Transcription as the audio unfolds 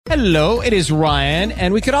Hello, it is Ryan,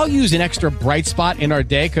 and we could all use an extra bright spot in our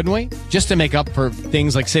day, couldn't we? Just to make up for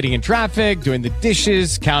things like sitting in traffic, doing the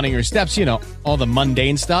dishes, counting your steps, all the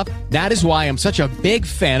mundane stuff. That is why I'm such a big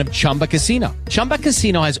fan of Chumba Casino. Chumba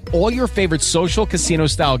Casino has all your favorite social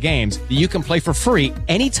casino-style games that you can play for free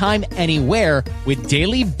anytime, anywhere with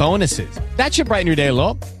daily bonuses. That should brighten your day a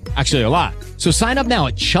little. Actually, a lot. So sign up now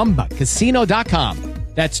at ChumbaCasino.com.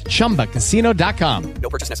 That's ChumbaCasino.com. No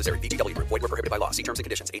purchase necessary. VGW Group. Void where prohibited by law. See terms and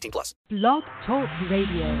conditions. 18+. Blog Talk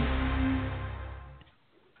Radio.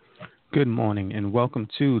 Good morning and welcome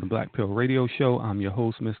to the Black Pill Radio Show. I'm your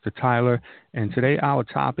host, Mr. Tyler, and today our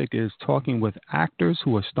topic is talking with actors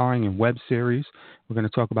who are starring in web series. We're going to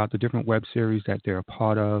talk about the different web series that they're a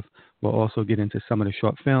part of. We'll also get into some of the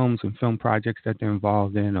short films and film projects that they're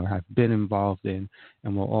involved in or have been involved in,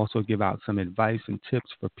 and we'll also give out some advice and tips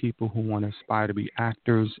for people who want to aspire to be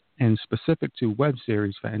actors and specific to web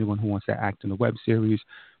series for anyone who wants to act in a web series,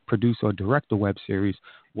 produce or direct a web series,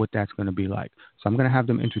 what that's going to be like. So I'm going to have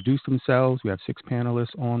them introduce themselves. We have 6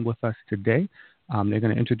 panelists on with us today. They're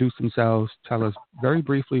going to introduce themselves, tell us very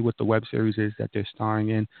briefly what the web series is that they're starring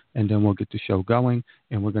in, and then we'll get the show going.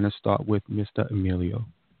 And we're going to start with Mr. Emilio.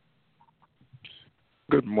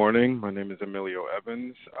 Good morning. My name is Emilio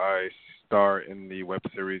Evans. I star in the web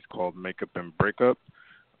series called Makeup and Breakup.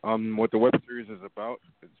 What the web series is about,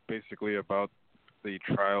 it's basically about the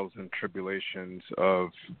trials and tribulations of,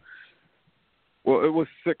 well, it was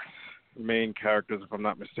 6 main characters, if I'm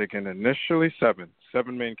not mistaken. Initially 7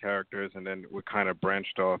 main characters, and then we kind of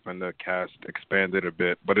branched off and the cast expanded a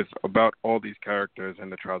bit. But it's about all these characters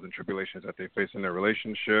and the trials and tribulations that they face in their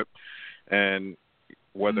relationship and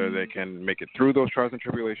whether they can make it through those trials and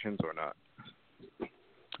tribulations or not.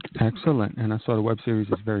 Excellent. And I saw the web series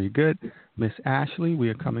is very good. Miss Ashley, we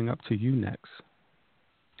are coming up to you next.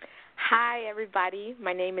 Hi, everybody.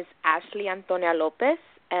 My name is Ashley Antonia Lopez,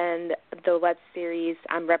 and the web series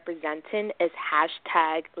I'm representing is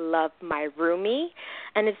 #LoveMyRoomie,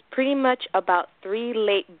 and it's pretty much about 3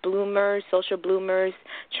 late bloomers, social bloomers,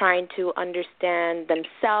 trying to understand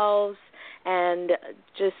themselves and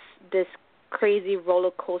just this crazy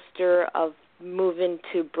roller coaster of moving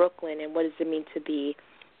to Brooklyn and what does it mean to be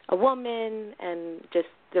a woman and just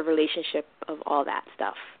the relationship of all that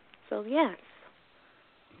stuff. So, yes.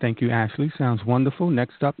 Thank you, Ashley. Sounds wonderful.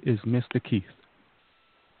 Next up is Mr. Keith.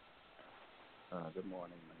 Good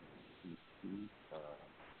morning.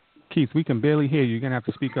 Keith, we can barely hear you. You're going to have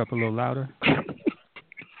to speak up a little louder. Can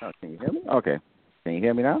you hear me? Okay. Can you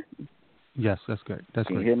hear me now? Yes, that's good.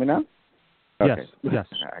 Can you hear me now? Okay. Yes.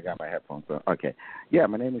 I got my headphones on. Okay. Yeah,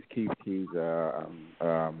 my name is Keith Keys.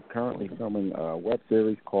 I'm currently filming a web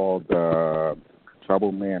series called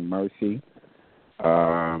Trouble Man Mercy.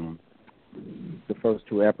 The first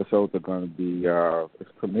 2 episodes are going to be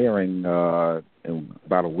it's premiering in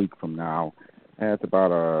about a week from now. And it's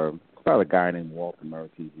about a guy named Walter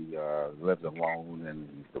Mercy. He lives alone and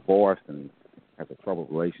he's divorced and has a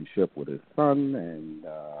troubled relationship with his son, and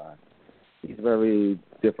he's very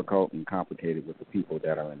difficult and complicated with the people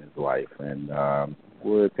that are in his life. And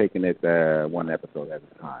we're taking it 1 episode at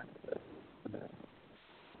a time.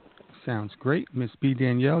 Sounds great. Miss B.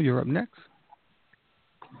 Danielle, you're up next.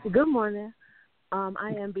 Good morning.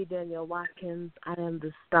 I am B. Danielle Watkins. I am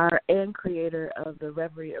the star and creator of the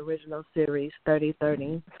Reverie original series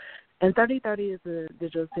 3030. And 3030 is a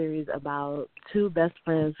digital series about 2 best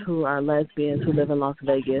friends who are lesbians who live in Las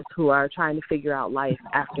Vegas who are trying to figure out life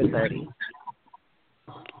after 30.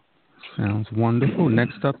 Sounds wonderful.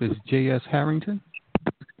 Next up is J.S. Harrington.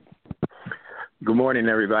 Good morning,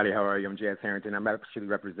 everybody. How are you? I'm J.S. Harrington. I'm actually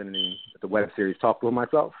representing the web series Talk With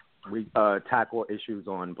Myself. We tackle issues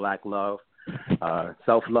on Black love,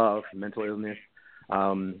 self-love, mental illness,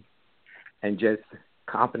 and just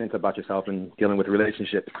confidence about yourself and dealing with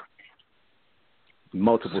relationships.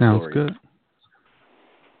 Multiple Sounds stories. Good.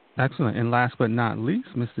 Excellent. And last but not least,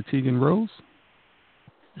 Mr. Tegan Rose.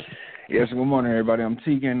 Yes, good morning, everybody. I'm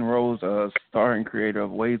Tegan Rose, star and creator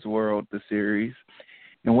of Wade's World, the series.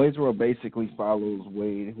 And Wade's World basically follows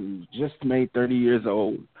Wade, who's just made 30 years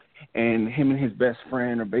old. And him and his best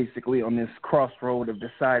friend are basically on this crossroad of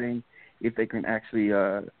deciding if they can actually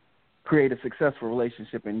create a successful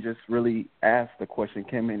relationship and just really ask the question,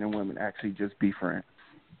 can men and women actually just be friends?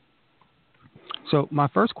 So my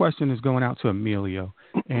first question is going out to Emilio.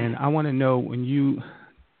 And I want to know, when you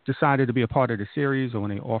decided to be a part of the series or when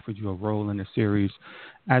they offered you a role in the series,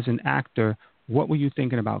 as an actor, what were you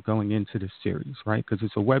thinking about going into the series, right? Because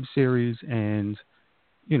it's a web series and,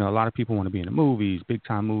 you know, a lot of people want to be in the movies,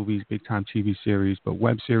 big-time TV series, but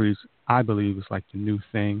web series, I believe, is like the new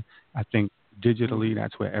thing. I think digitally.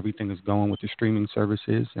 That's where everything is going with the streaming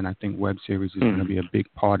services, and I think web series is going to be a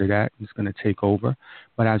big part of that. It's going to take over.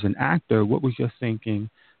 But as an actor, what was your thinking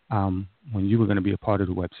when you were going to be a part of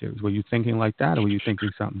the web series? Were you thinking like that, or were you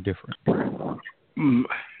thinking something different?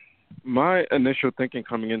 My initial thinking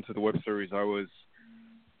coming into the web series,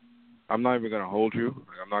 I'm not even going to hold you.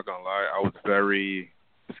 I'm not going to lie. I was very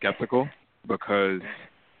skeptical because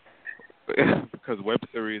web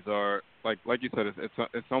series are, like you said,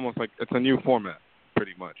 it's almost like it's a new format,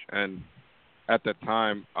 pretty much. And at that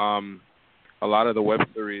time, a lot of the web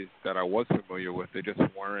series that I was familiar with, they just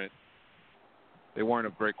weren't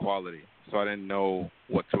of great quality. So I didn't know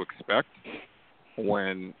what to expect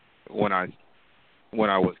when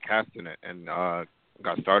I was casting it and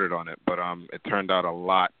got started on it. But it turned out a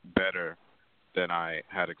lot better than I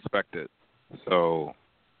had expected. So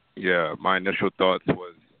yeah, my initial thoughts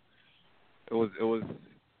was it was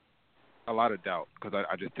a lot of doubt because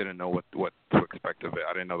I just didn't know what to expect of it.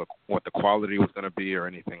 I didn't know what the quality was going to be or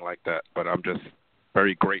anything like that. But I'm just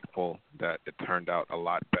very grateful that it turned out a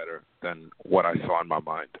lot better than what I saw in my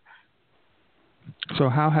mind. So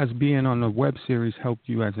how has being on the web series helped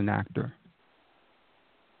you as an actor?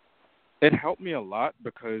 It helped me a lot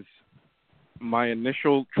because my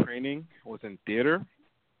initial training was in theater.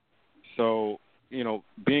 So,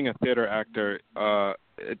 being a theater actor,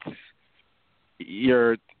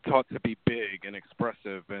 you're taught to be big and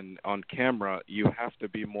expressive, and on camera you have to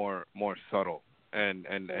be more subtle and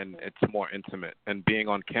it's more intimate. And being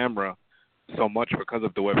on camera so much because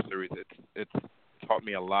of the web series, it's taught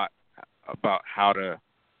me a lot about how to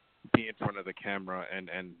be in front of the camera and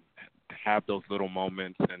have those little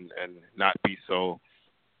moments and not be so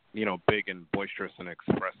big and boisterous and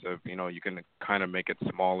expressive. You can kind of make it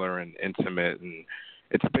smaller and intimate, and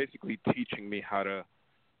it's basically teaching me how to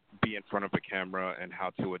be in front of a camera and how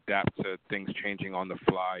to adapt to things changing on the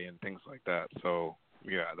fly and things like that. So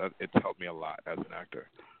yeah, it's helped me a lot as an actor.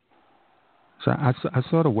 So I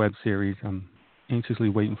saw the web series. I'm anxiously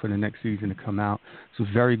waiting for the next season to come out. It's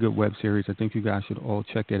a very good web series. I think you guys should all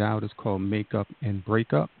check it out. It's called Makeup and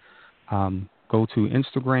Breakup. Go to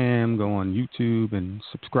Instagram, go on YouTube, and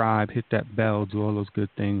subscribe, hit that bell, do all those good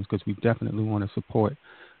things, because we definitely want to support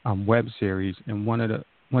web series. And one of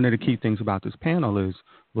the key things about this panel is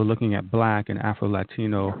we're looking at Black and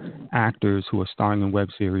Afro-Latino actors who are starring in web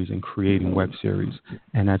series and creating web series.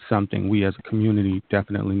 And that's something we as a community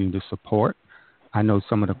definitely need to support. I know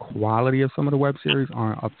some of the quality of some of the web series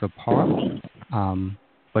aren't up to par,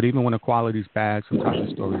 but even when the quality is bad, sometimes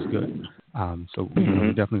the story is good. So we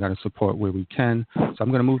definitely got to support where we can. So I'm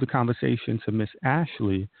going to move the conversation to Miss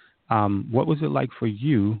Ashley. What was it like for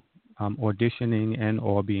you auditioning and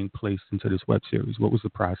or being placed into this web series? What was the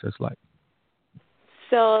process like?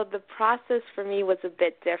 So the process for me was a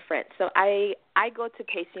bit different. So I go to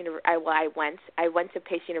Pace University. I went to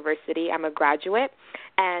Pace University. I'm a graduate,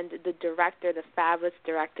 and the director, the fabulous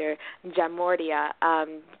director, Jamordia,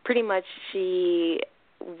 pretty much she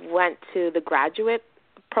went to the graduate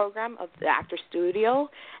program of the actor studio,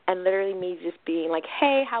 and literally me just being like,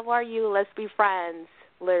 hey, how are you? Let's be friends.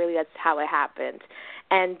 Literally, that's how it happened.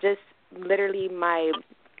 And just literally my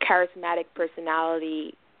charismatic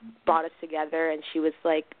personality brought us together, and she was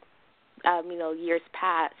like, years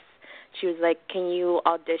past, she was like, can you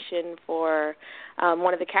audition for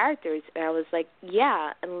one of the characters? And I was like,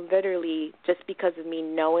 yeah. And literally, just because of me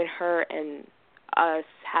knowing her and us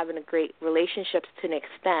having a great relationship to an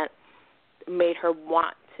extent, made her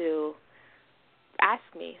want to ask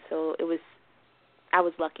me. So I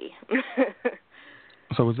was lucky.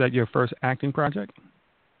 So was that your first acting project?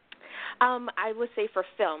 I would say for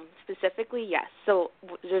film specifically, yes. So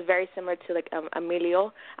it's very similar to like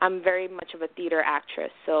Emilio. I'm very much of a theater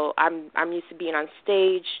actress, so I'm used to being on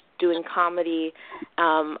stage doing comedy.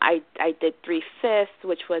 I did 3/5,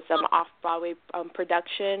 which was off-Broadway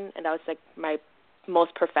production, and that was like my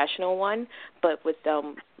most professional one. But with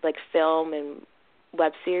like film and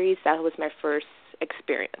web series, that was my first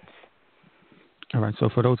experience. All right. So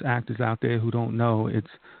for those actors out there who don't know, it's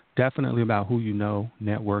definitely about who you know,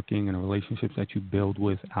 networking, and the relationships that you build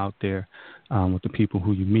with out there, with the people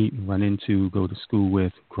who you meet and run into, go to school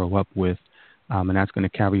with, grow up with, and that's going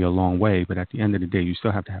to carry you a long way. But at the end of the day, you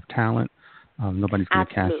still have to have talent. Nobody's going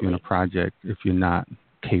to cast you in a project if you're not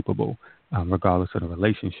capable, regardless of the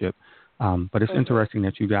relationship. But it's interesting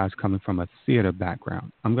that you guys coming from a theater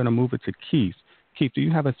background. I'm going to move it to Keith. Keith, do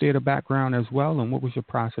you have a theater background as well? And what was your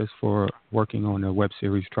process for working on the web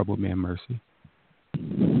series Troubled Man Mercy?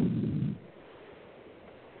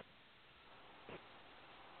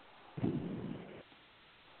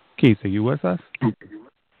 Keith, are you with us?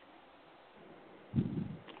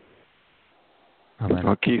 All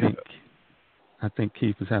right. Keith. I think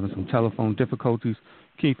Keith is having some telephone difficulties.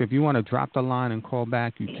 Keith, if you want to drop the line and call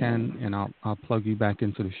back, you can, and I'll plug you back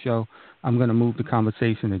into the show. I'm going to move the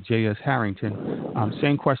conversation to J.S. Harrington.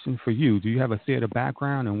 Same question for you. Do you have a theater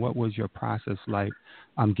background, and what was your process like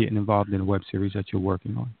getting involved in the web series that you're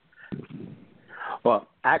working on? Well,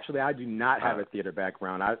 actually, I do not have a theater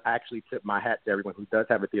background. I actually tip my hat to everyone who does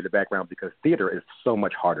have a theater background because theater is so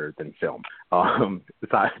much harder than film.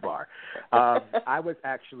 Sidebar.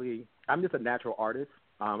 I'm just a natural artist.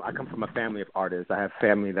 I come from a family of artists. I have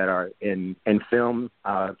family that are in film,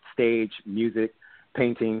 stage, music,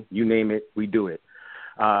 painting, you name it, we do it.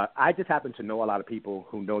 I just happen to know a lot of people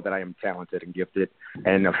who know that I am talented and gifted.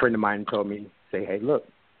 And a friend of mine told me, say, hey, look,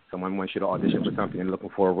 someone wants you to audition for something and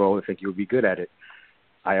looking for a role and think you would be good at it.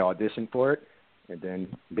 I auditioned for it, and then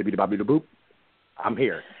bibbidi-bobbidi-boop, I'm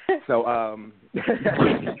here. So I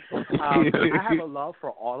have a love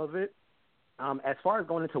for all of it. As far as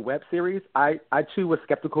going into web series, I too was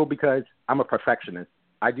skeptical because I'm a perfectionist.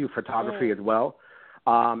 I do photography as well,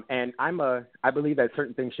 and I believe that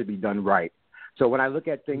certain things should be done right. So when I look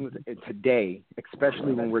at things today,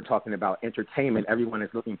 especially when we're talking about entertainment, everyone is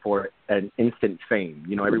looking for an instant fame.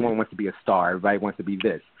 You know, everyone wants to be a star. Everybody wants to be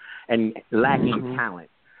this, and lacking talent.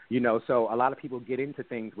 You know, so a lot of people get into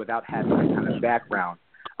things without having that kind of background.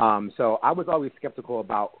 So I was always skeptical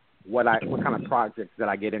about what kind of projects that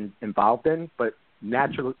I get involved in, but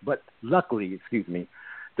luckily,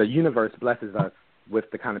 the universe blesses us with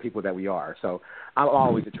the kind of people that we are. So I'm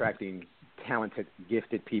always attracting talented,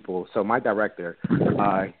 gifted people. So my director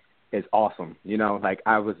is awesome. You know, like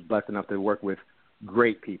I was blessed enough to work with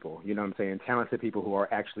great people, you know what I'm saying, talented people who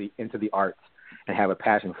are actually into the arts and have a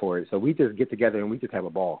passion for it. So we just get together and we just have a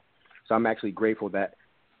ball. So I'm actually grateful that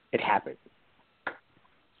it happened.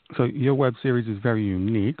 So your web series is very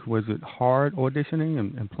unique. Was it hard auditioning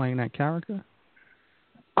and playing that character?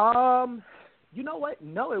 You know what?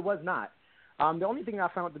 No, it was not. The only thing I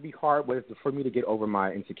found to be hard was for me to get over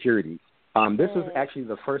my insecurities. This was actually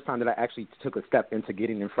the first time that I actually took a step into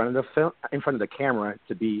getting in front of the camera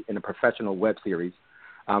to be in a professional web series.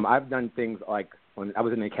 I've done things like when I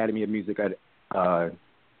was in the Academy of Music. I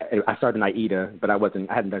started in Aida, but I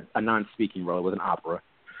had a non-speaking role. It was an opera.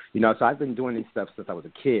 You know, so I've been doing these stuff since I was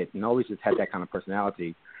a kid and always just had that kind of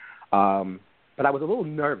personality. But I was a little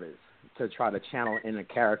nervous to try to channel in a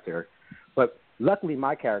character. But luckily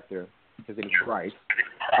my character, his name is Bryce,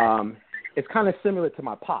 is kind of similar to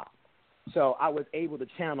my pop. So I was able to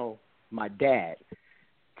channel my dad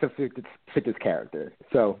to fit this character.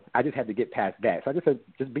 So I just had to get past that. So I just said,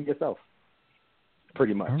 just be yourself,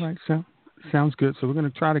 pretty much. All right, so sounds good. So we're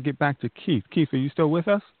going to try to get back to Keith. Keith, are you still with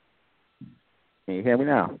us? Can you hear me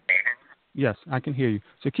now? Yes, I can hear you.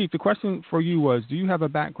 So, Keith, the question for you was, do you have a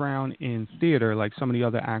background in theater like some of the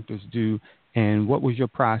other actors do, and what was your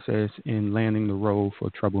process in landing the role for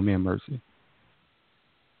Trouble Me and Mercy?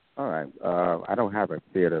 All right. I don't have a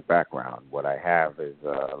theater background. What I have is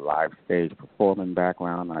a live stage performing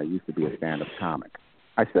background. I used to be a stand-up comic.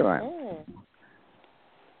 I still am.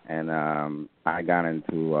 And I got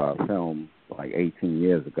into film like 18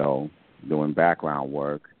 years ago doing background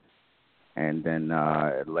work. And then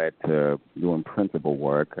it led to doing principal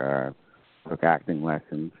work. Took acting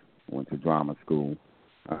lessons, went to drama school.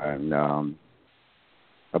 And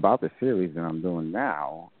about the series that I'm doing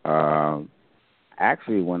now,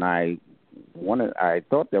 actually when I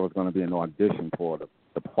thought there was going to be an audition for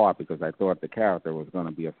the part because I thought the character was going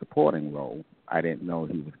to be a supporting role. I didn't know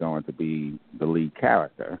he was going to be the lead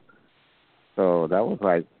character. So that was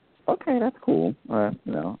like, okay, that's cool. You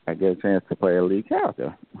know, I get a chance to play a lead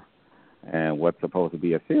character. And what's supposed to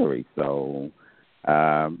be a series. So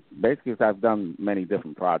basically, I've done many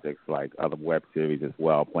different projects like other web series as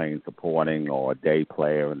well, playing supporting or day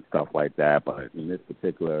player and stuff like that. But in this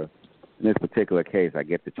particular case, I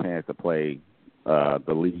get the chance to play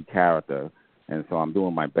the lead character, and so I'm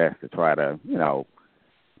doing my best to try to, you know,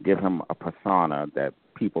 give him a persona that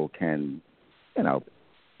people can, you know,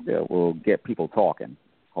 that will get people talking,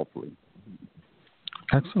 hopefully.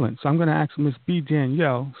 Excellent. So I'm going to ask Ms. B.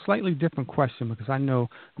 Danielle slightly different question because I know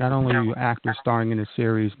not only are you actor starring in the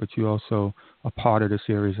series, but you also are part of the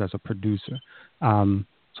series as a producer.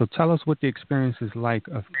 So tell us what the experience is like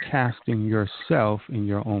of casting yourself in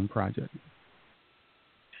your own project.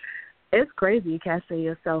 It's crazy casting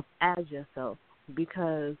yourself as yourself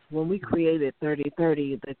because when we created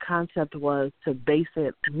 3030, the concept was to base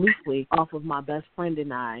it loosely off of my best friend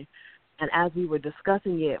and I. And as we were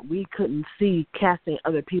discussing it, we couldn't see casting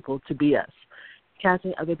other people to be us,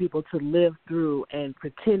 casting other people to live through and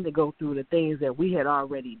pretend to go through the things that we had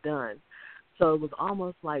already done. So it was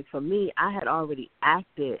almost like, for me, I had already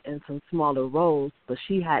acted in some smaller roles, but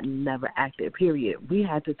she had never acted, period. We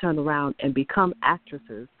had to turn around and become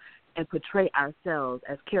actresses and portray ourselves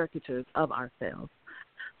as caricatures of ourselves.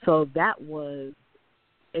 So that was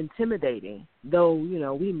intimidating. Though, you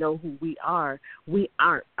know, we know who we aren't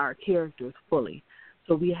our characters fully.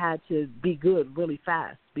 So we had to be good really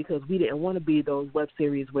fast because we didn't want to be those web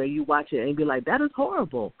series where you watch it and be like, that is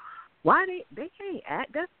horrible. Why they can't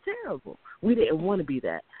act? That's terrible. We didn't want to be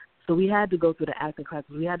that. So we had to go through the acting classes.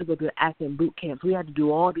 We had to go through the acting boot camps. We had to do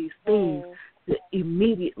all these things to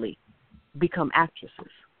immediately become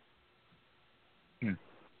actresses.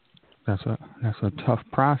 That's a tough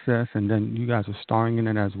process, and then you guys are starring in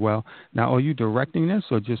it as well. Now, are you directing this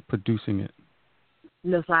or just producing it?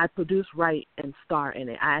 No, so I produce, write, and star in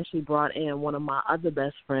it. I actually brought in one of my other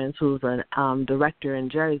best friends who's a director in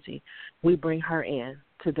Jersey. We bring her in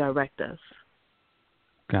to direct us.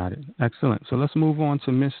 Got it. Excellent. So let's move on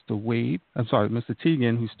to Mr.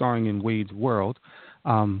 Teagan, who's starring in Wade's World.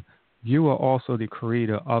 You are also the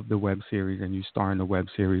creator of the web series, and you star in the web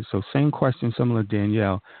series. So same question, similar to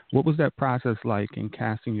Danielle. What was that process like in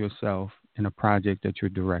casting yourself in a project that you're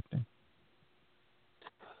directing?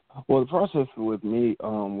 Well, the process with me,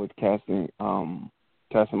 with casting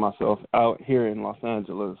myself out here in Los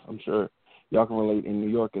Angeles, I'm sure y'all can relate in New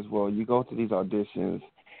York as well. You go to these auditions,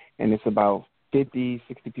 and it's about 50,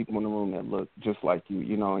 60 people in the room that look just like you,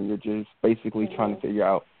 you know, and you're just basically trying to figure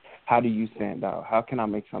out, how do you stand out? How can I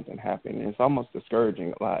make something happen? And it's almost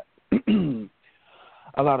discouraging a lot,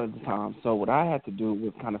 a lot of the time. So what I had to do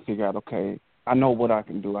was kind of figure out, okay, I know what I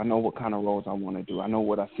can do. I know what kind of roles I want to do. I know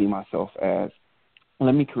what I see myself as.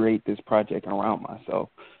 Let me create this project around myself.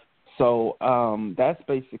 So that's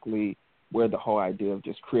basically where the whole idea of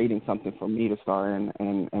just creating something for me to star in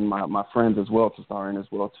and my friends as well to star in as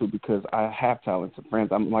well, too, because I have talented friends.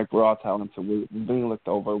 I'm like, we're all talented. We're being looked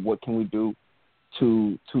over. What can we do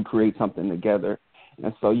to create something together?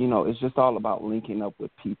 And so, you know, it's just all about linking up with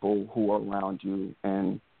people who are around you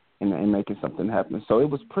and making something happen. So it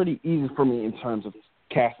was pretty easy for me in terms of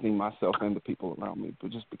casting myself and the people around me,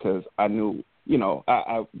 but just because I knew, you know,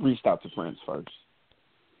 I reached out to friends first.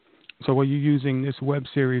 So were you using this web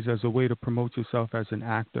series as a way to promote yourself as an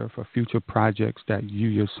actor for future projects that you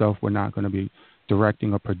yourself were not going to be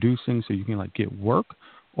directing or producing so you can, like, get work?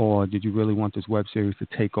 Or did you really want this web series to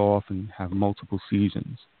take off and have multiple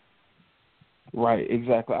seasons? Right,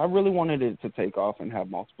 exactly. I really wanted it to take off and have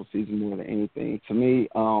multiple seasons more than anything. To me,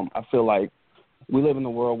 I feel like we live in a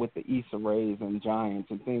world with the Issa Rays and Giants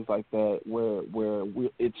and things like that where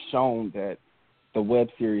it's shown that the web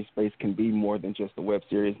series space can be more than just a web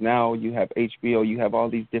series. Now you have HBO, you have all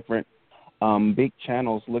these different big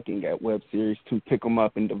channels looking at web series to pick them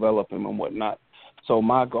up and develop them and whatnot. So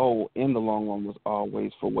my goal in the long run was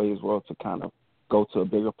always for Wade's World to kind of go to a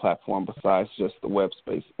bigger platform besides just the web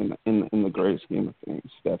space in the great scheme of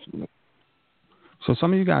things, definitely. So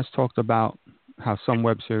some of you guys talked about how some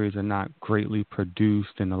web series are not greatly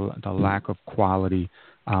produced and the lack of quality.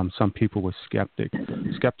 Some people were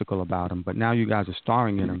skeptical about them, but now you guys are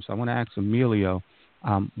starring in them. So I want to ask Emilio,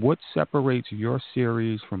 what separates your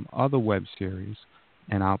series from other web series?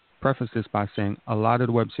 And I'll preface this by saying a lot of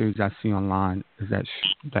the web series I see online is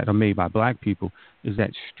that are made by black people is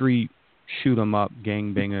that street shoot 'em up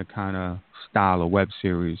gangbanger kind of style of web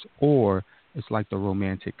series, or it's like the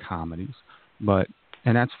romantic comedies.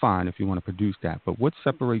 And that's fine if you want to produce that. But what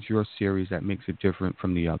separates your series that makes it different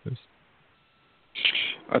from the others?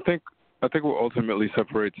 I think what ultimately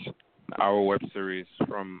separates our web series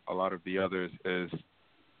from a lot of the others is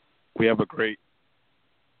we have a great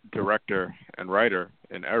director and writer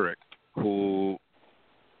in Eric who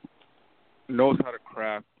knows how to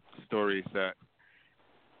craft stories that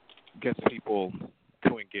gets people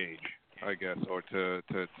to engage, I guess, or to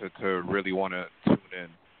really want to tune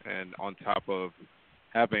in. And on top of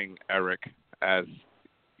having Eric as,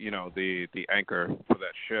 you know, the anchor for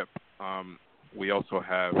that ship, we also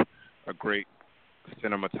have a great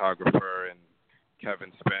cinematographer in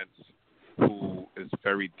Kevin Spence, who is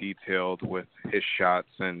very detailed with his shots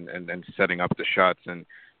and setting up the shots. And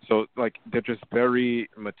so, like, they're just very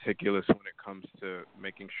meticulous when it comes to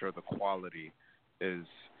making sure the quality is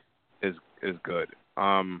good.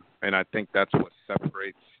 And I think that's what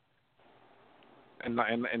separates.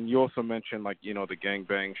 And you also mentioned, like, you know, the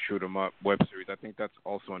gangbang shoot 'em up web series. I think that's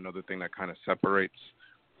also another thing that kind of separates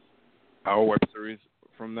our web series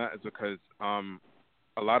from that, is because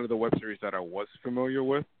a lot of the web series that I was familiar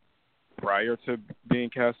with prior to being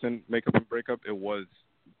cast in Makeup and Breakup, it was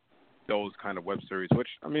those kind of web series, which,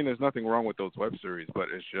 I mean, there's nothing wrong with those web series, but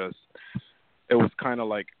it was kind of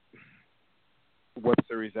like web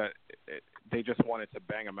series that they just wanted to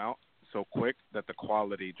bang them out so quick that the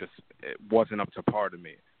quality just it wasn't up to par to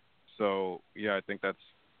me. So yeah, I think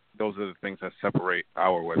those are the things that separate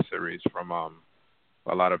our web series from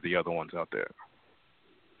a lot of the other ones out there.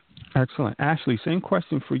 Excellent. Ashley, same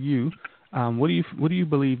question for you. What do you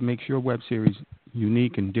believe makes your web series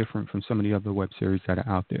unique and different from some of the other web series that are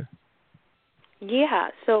out there? Yeah,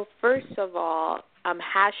 so first of all,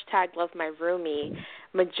 hashtag love my roomie.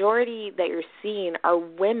 Majority that you're seeing are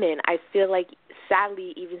women. I feel like,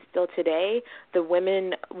 sadly, even still today, the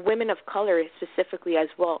women of color specifically as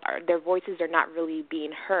well, their voices are not really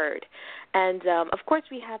being heard. And, of course,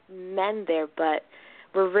 we have men there, but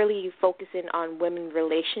we're really focusing on women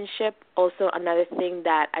relationship. Also, another thing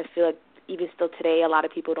that I feel like even still today a lot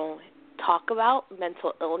of people don't talk about,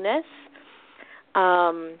 mental illness.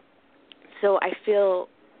 So I feel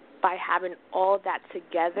by having all that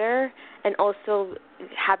together and also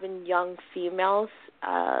having young females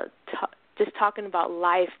just talking about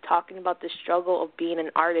life, talking about the struggle of being an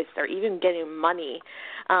artist or even getting money,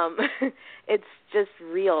 it's just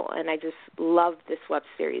real, and I just love this web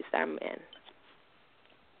series that I'm in.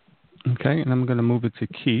 Okay, and I'm going to move it to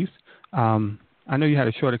Keith. I know you had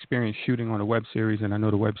a short experience shooting on a web series, and I know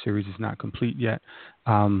the web series is not complete yet.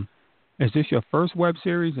 Is this your first web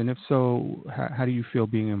series? And if so, how do you feel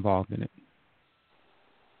being involved in it?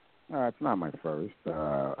 It's not my first.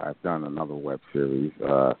 I've done another web series.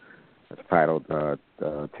 It's titled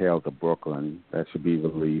Tales of Brooklyn. That should be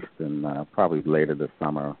released in probably later this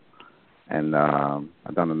summer. And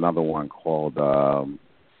I've done another one called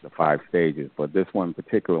The 5 Stages. But this one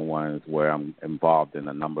particular one is where I'm involved in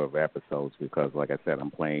a number of episodes because, like I said,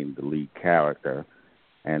 I'm playing the lead character.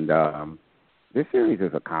 And this series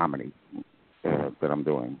is a comedy that I'm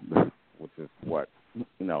doing, which is what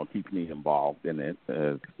keeps me involved in it,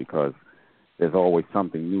 because there's always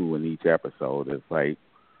something new in each episode. It's like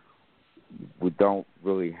we don't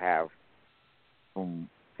really have,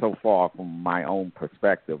 so far from my own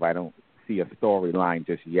perspective, I don't see a storyline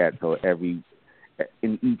just yet. So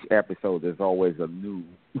in each episode, there's always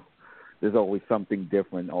there's always something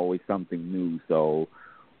different, always something new. So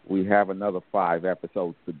we have another 5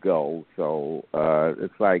 episodes to go, so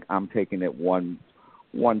it's like I'm taking it one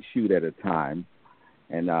shoot at a time,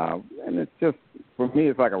 and it's just, for me,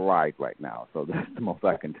 it's like a ride right now. So that's the most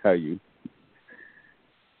I can tell you.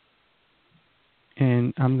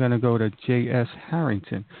 And I'm going to go to J.S.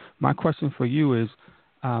 Harrington. My question for you is,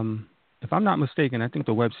 if I'm not mistaken, I think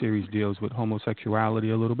the web series deals with homosexuality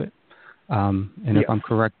a little bit, and if I'm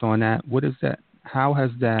correct on that, what is that? How has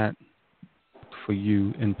that for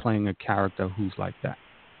you in playing a character who's like that?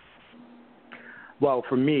 Well,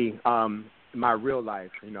 for me, my real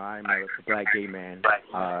life, I'm a black gay man.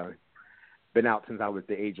 Been out since I was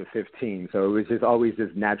the age of 15, so it was just always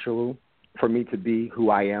just natural for me to be who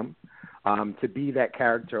I am. To be that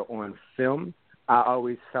character on film, I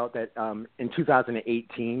always felt that in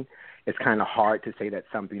 2018, it's kind of hard to say that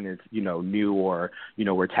something is, new or,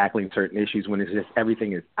 we're tackling certain issues when it's just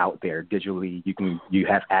everything is out there digitally. You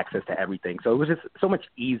have access to everything. So it was just so much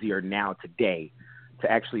easier now today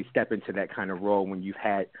to actually step into that kind of role when you've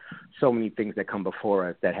had so many things that come before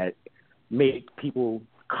us that had made people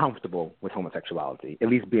comfortable with homosexuality, at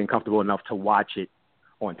least being comfortable enough to watch it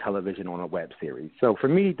on television on a web series. So for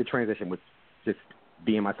me, the transition was just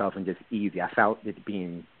being myself and just easy. I felt it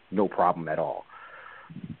being no problem at all.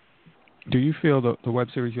 Do you feel the web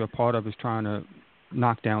series you're a part of is trying to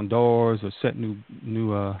knock down doors or set new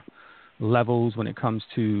levels when it comes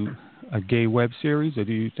to a gay web series, or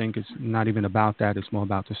do you think it's not even about that, it's more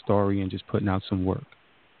about the story and just putting out some work?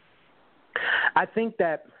 I think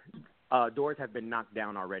that doors have been knocked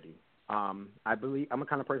down already. I believe I'm a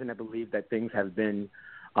kind of person that believes that things have been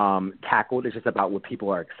tackled. It's just about what people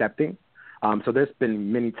are accepting. So there's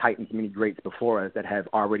been many titans, many greats before us that have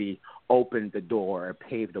already opened the door or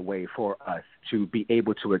paved the way for us to be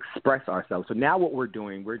able to express ourselves. So now what we're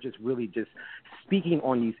doing, we're just really just speaking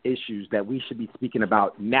on these issues that we should be speaking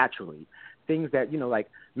about naturally. Things that, like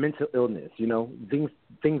mental illness,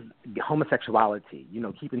 things, homosexuality,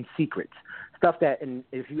 keeping secrets, stuff that, and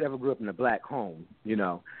if you ever grew up in a black home,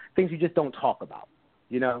 things you just don't talk about.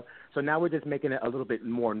 So now we're just making it a little bit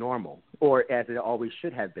more normal, or as it always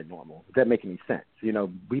should have been normal. Does that make any sense?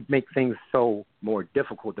 We make things so more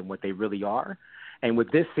difficult than what they really are. And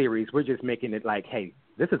with this series, we're just making it like, hey,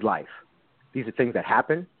 this is life. These are things that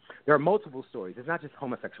happen. There are multiple stories. It's not just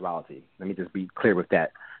homosexuality. Let me just be clear with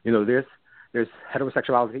that. There's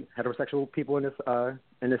heterosexual people in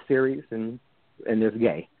this series, and there's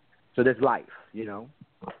gay. So there's life,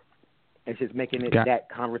 It's just making it that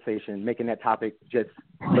conversation, making that topic just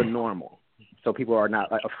the normal. so people are not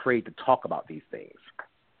afraid to talk about these things.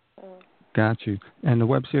 Got you. And the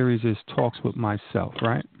web series is Talks with Myself,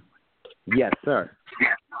 right? Yes, sir.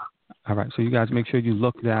 All right, so you guys make sure you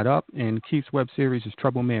look that up. And Keith's web series is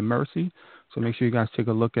Trouble Man Mercy, so make sure you guys take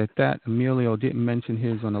a look at that. Emilio didn't mention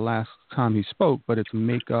his on the last time he spoke, but it's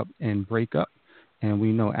Makeup and Breakup. And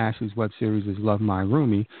we know Ashley's web series is Love My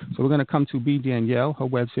Roomie. So we're going to come to B. Danielle. Her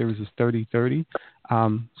web series is 3030.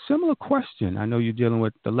 Similar question. I know you're dealing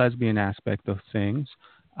with the lesbian aspect of things.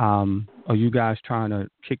 Are you guys trying to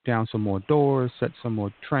kick down some more doors, set some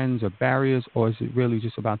more trends or barriers, or is it really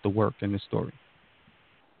just about the work and the story?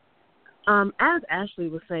 As Ashley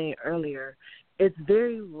was saying earlier, it's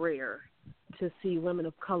very rare to see women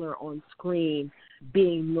of color on screen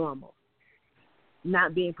being normal,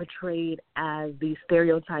 not being portrayed as these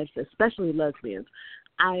stereotypes, especially lesbians.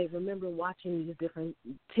 I remember watching these different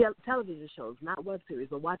television shows, not web series,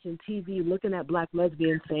 but watching TV, looking at black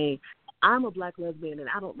lesbians saying, I'm a black lesbian and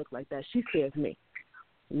I don't look like that. She scares me.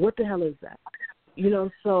 What the hell is that?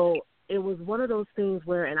 So it was one of those things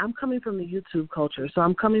where, and I'm coming from the YouTube culture, so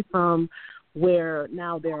I'm coming from where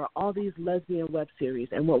now there are all these lesbian web series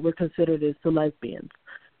and what we're considered is the lesbians.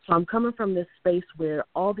 So I'm coming from this space where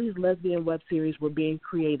all these lesbian web series were being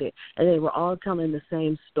created, and they were all telling the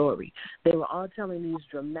same story. They were all telling these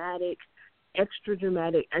dramatic, extra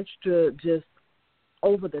just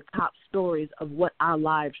over-the-top stories of what our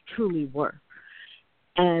lives truly were.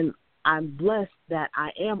 And I'm blessed that I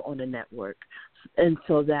am on the network, and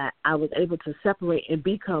so that I was able to separate and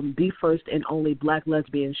become the first and only black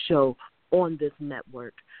lesbian show on this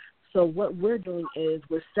network. So what we're doing is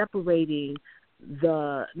we're separating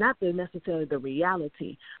not necessarily the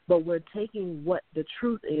reality, but we're taking what the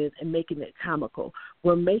truth is and making it comical.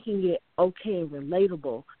 We're making it okay and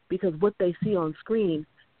relatable, because what they see on screen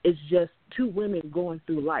is just two women going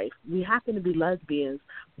through life. We happen to be lesbians,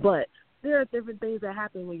 but there are different things that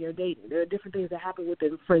happen when you're dating. There are different things that happen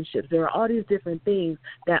within friendships. There are all these different things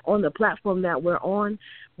that on the platform that we're on,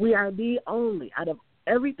 we are the only, out of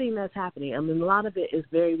everything that's happening, I mean, a lot of it is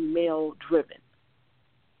very male-driven.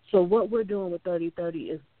 So what we're doing with 3030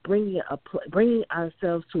 is bringing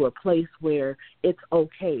ourselves to a place where it's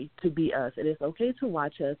okay to be us. It is okay to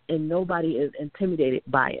watch us, and nobody is intimidated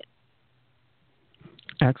by it.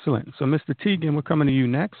 Excellent. So, Mr. Teagan, we're coming to you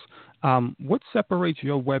next. What separates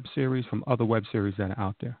your web series from other web series that are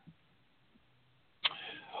out there?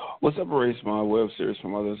 What separates my web series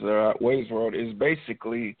from others that are at Waves World is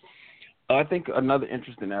basically, I think another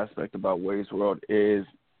interesting aspect about Waves World is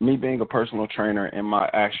me being a personal trainer in my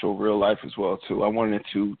actual real life as well, too. I wanted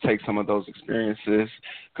to take some of those experiences,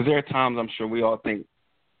 because there are times I'm sure we all think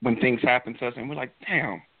when things happen to us and we're like,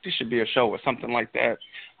 damn, this should be a show or something like that.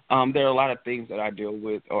 There are a lot of things that I deal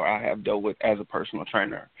with or I have dealt with as a personal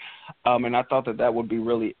trainer. And I thought that would be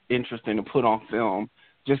really interesting to put on film,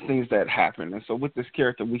 just things that happen. And so with this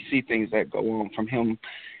character, we see things that go on, from him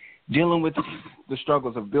dealing with the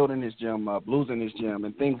struggles of building his gym up, losing his gym,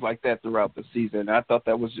 and things like that throughout the season. And I thought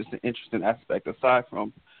that was just an interesting aspect. Aside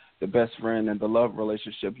from the best friend and the love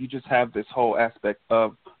relationship, you just have this whole aspect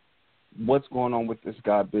of what's going on with this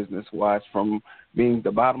guy business-wise, from being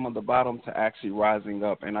the bottom of the bottom to actually rising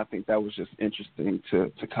up. And I think that was just interesting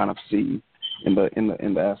to kind of see in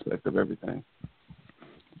the aspect of everything.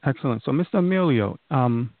 Excellent. So, Mr. Emilio,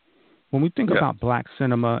 when we think about black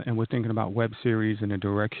cinema and we're thinking about web series and the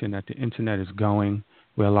direction that the internet is going,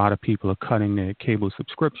 where a lot of people are cutting their cable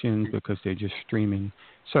subscriptions because they're just streaming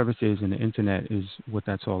services, and the internet is what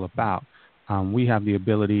that's all about. We have the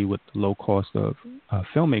ability, with the low cost of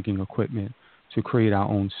filmmaking equipment, to create our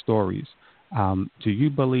own stories. Do you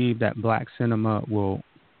believe that black cinema will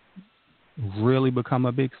really become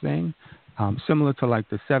a big thing? Similar to like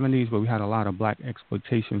the 70s, where we had a lot of black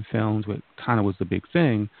exploitation films, which kind of was the big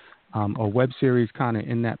thing. Or web series kind of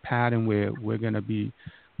in that pattern where we're going to be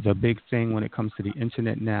the big thing when it comes to the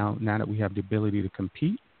internet now that we have the ability to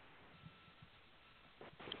compete?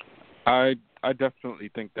 I definitely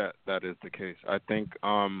think that is the case. I think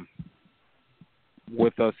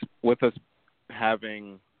with us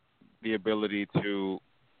having the ability to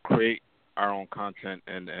create our own content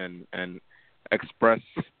and express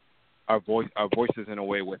our voices in a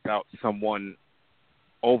way without someone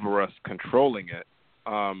over us controlling it,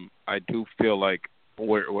 I do feel like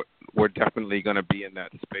we're definitely going to be in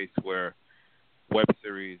that space where web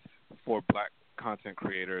series for black content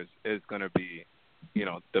creators is going to be,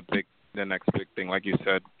 the next big thing, like you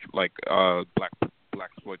said, like black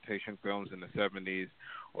exploitation films in the 70s,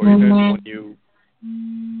 or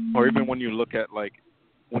even when you look at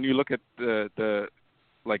the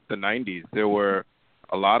 90s, there were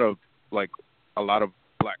a lot of black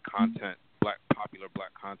content popular black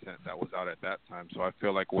content that was out at that time. So I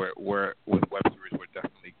feel like we're with web series, we're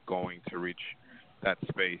definitely going to reach that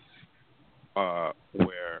space where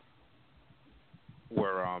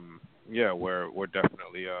we're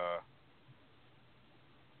definitely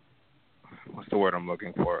what's the word I'm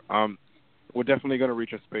looking for? We're definitely going to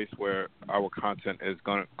reach a space where our content is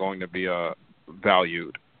going to be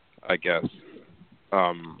valued, I guess.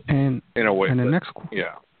 And in a way. And the next,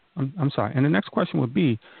 yeah. I'm sorry. And the next question would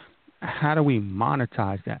be, how do we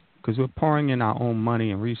monetize that? Because we're pouring in our own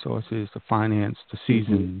money and resources to finance the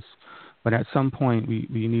seasons, but at some point we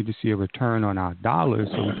need to see a return on our dollars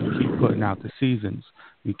so we can keep putting out the seasons.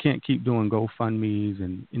 We can't keep doing GoFundMes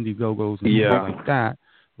and Indiegogos and stuff like that.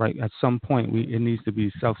 Right? At some point, it needs to be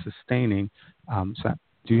self-sustaining. So,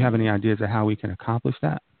 do you have any ideas of how we can accomplish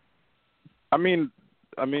that? I mean,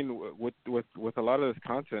 with a lot of this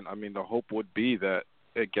content, I mean, the hope would be that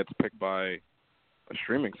it gets picked by a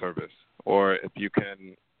streaming service, or if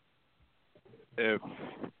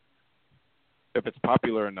it's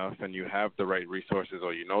popular enough and you have the right resources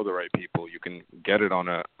or you know the right people, you can get it on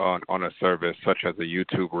a service such as a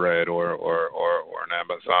YouTube Red or an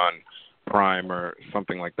Amazon Prime or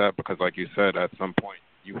something like that, because like you said, at some point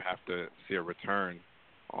you have to see a return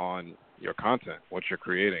on your content, what you're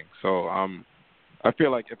creating. So I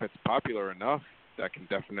feel like if it's popular enough, that can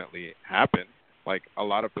definitely happen. Like a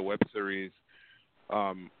lot of the web series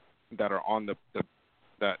that are on the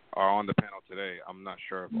panel today, I'm not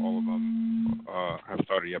sure if all of them have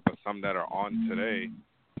started yet, but some that are on today,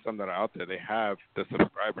 some that are out there, they have the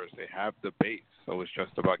subscribers, they have the base. So it's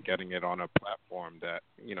just about getting it on a platform that,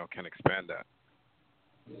 can expand that.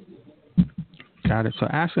 Got it. So,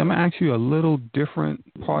 Ashley, I'm going to ask you a little different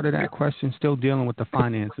part of that question, still dealing with the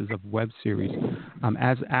finances of web series.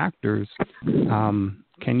 As actors,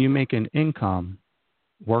 can you make an income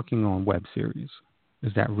working on web series?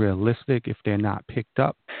 Is that realistic if they're not picked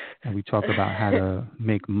up? And we talk about how to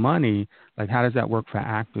make money. Like, how does that work for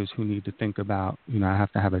actors who need to think about, I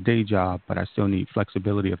have to have a day job, but I still need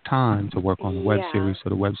flexibility of time to work on the web series so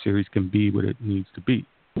the web series can be what it needs to be?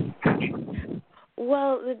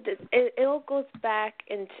 Well, it all goes back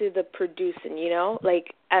into the producing,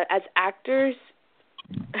 Like, as actors,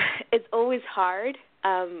 it's always hard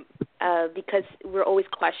because we're always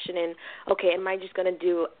questioning, okay, am I just going to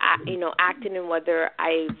do, acting and whether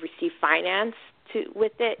I receive finance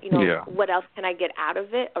with it? What else can I get out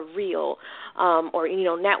of it? A reel or,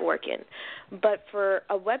 networking. But for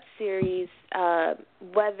a web series,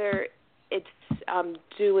 whether it's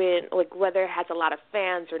whether it has a lot of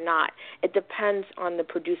fans or not, it depends on the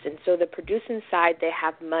producing. So the producing side, they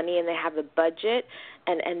have money and they have a budget,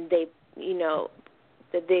 and they,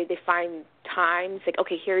 they find times like,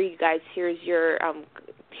 okay, here you guys, here's your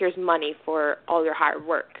here's money for all your hard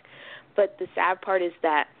work. But the sad part is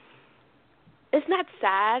that it's not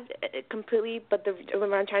sad completely, but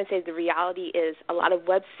what I'm trying to say is the reality is a lot of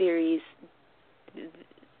web series,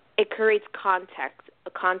 it creates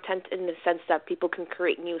content in the sense that people can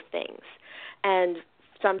create new things. And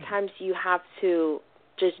sometimes you have to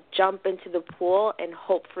just jump into the pool and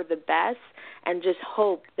hope for the best and just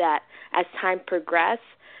hope that as time progresses,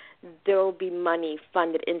 there will be money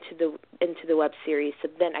funded into the web series, so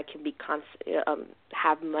then I can be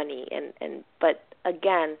have money. But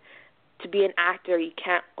again, to be an actor, you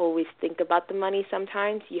can't always think about the money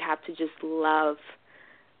sometimes. You have to just love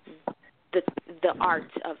the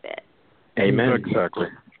art of it. Amen. Exactly.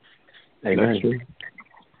 Amen.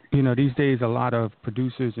 These days a lot of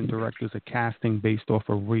producers and directors are casting based off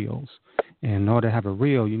of reels. And in order to have a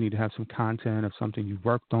reel, you need to have some content of something you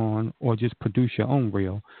worked on, or just produce your own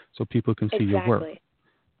reel so people can see your work.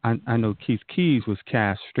 I know Keith Keys was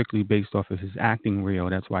cast strictly based off of his acting reel.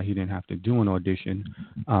 That's why he didn't have to do an audition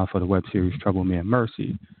for the web series Trouble Me and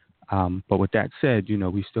Mercy. But with that said,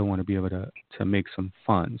 we still want to be able to make some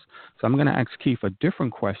funds. So I'm going to ask Keith a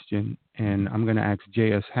different question, and I'm going to ask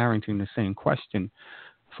J.S. Harrington the same question.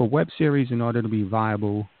 For web series, in order to be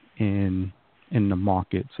viable in the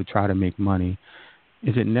market to try to make money,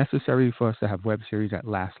 is it necessary for us to have web series that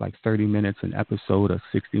last like 30 minutes an episode or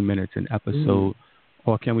 60 minutes an episode?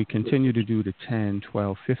 Or can we continue to do the 10,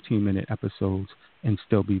 12, 15-minute episodes and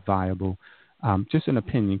still be viable? Just an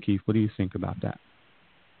opinion, Keith. What do you think about that?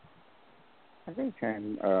 I think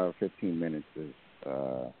 10, 15 minutes is,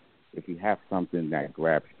 if you have something that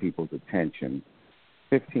grabs people's attention,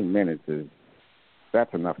 15 minutes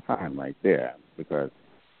that's enough time right there. Because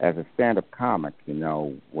as a stand-up comic,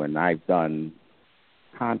 when I've done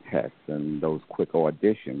contests and those quick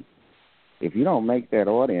auditions, if you don't make that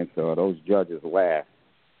audience or those judges laugh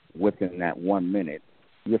within that 1 minute,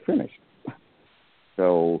 you're finished.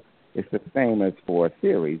 So it's the same as for a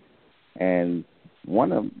series. And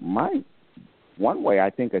one way I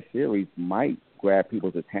think a series might grab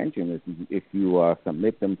people's attention is if you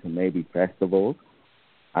submit them to maybe festivals.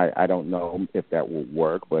 I don't know if that will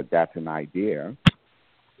work, but that's an idea.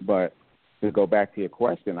 But to go back to your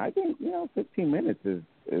question, I think 15 minutes is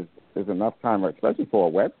enough time, especially for a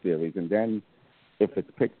web series. And then if it's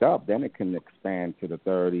picked up, then it can expand to the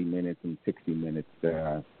 30 minutes and 60 minutes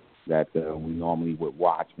that we normally would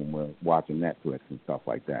watch when we're watching Netflix and stuff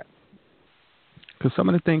like that. Because some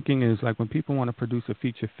of the thinking is like when people want to produce a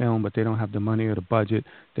feature film but they don't have the money or the budget,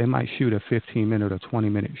 they might shoot a 15-minute or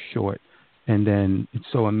 20-minute short, and then it's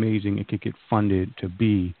so amazing it could get funded to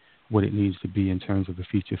be what it needs to be in terms of a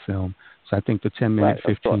feature film. So I think the 10-minute,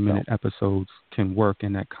 15-minute episodes can work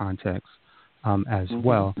in that context as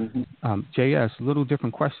well. JS, a little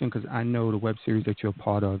different question because I know the web series that you're a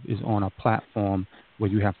part of is on a platform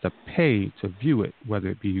where you have to pay to view it, whether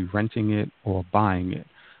it be renting it or buying it.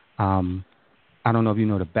 I don't know if you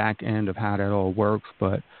know the back end of how that all works,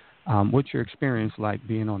 but what's your experience like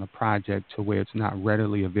being on a project to where it's not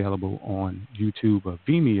readily available on YouTube or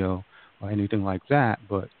Vimeo or anything like that,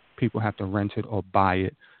 but people have to rent it or buy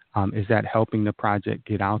it? Is that helping the project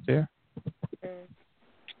get out there?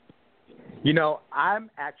 I'm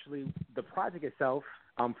actually, the project itself,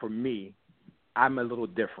 for me, I'm a little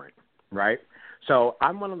different, right? So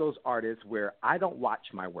I'm one of those artists where I don't watch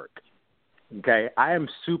my work. Okay, I am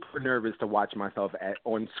super nervous to watch myself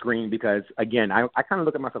on screen because, again, I kind of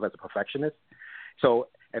look at myself as a perfectionist. So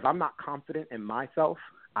if I'm not confident in myself,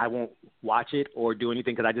 I won't watch it or do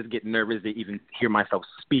anything because I just get nervous to even hear myself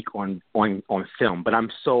speak on film. But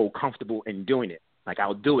I'm so comfortable in doing it. Like,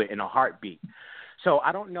 I'll do it in a heartbeat. So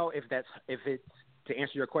I don't know if it's to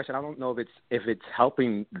answer your question, I don't know if it's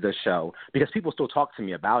helping the show because people still talk to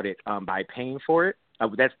me about it by paying for it.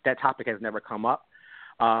 That topic has never come up.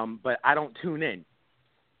 But I don't tune in.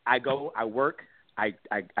 I go, I work, I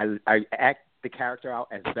act the character out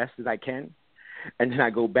as best as I can, and then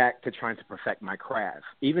I go back to trying to perfect my craft.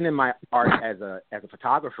 Even in my art as a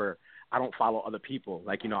photographer, I don't follow other people.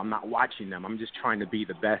 Like, I'm not watching them. I'm just trying to be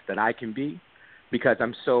the best that I can be because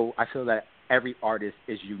I feel that every artist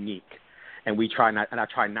is unique, and I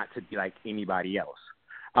try not to be like anybody else.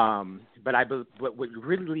 But what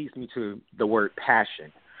really leads me to the word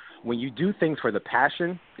passion. When you do things for the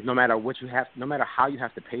passion, no matter how you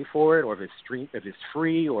have to pay for it, or if it's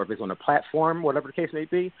free, or if it's on a platform, whatever the case may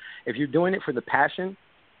be, if you're doing it for the passion,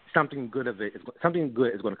 something good is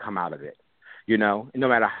going to come out of it, no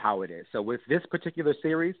matter how it is. So with this particular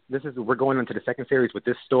series, we're going into the second series with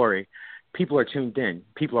this story. People are tuned in,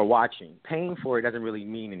 people are watching. Paying for it doesn't really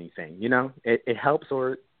mean anything, It helps,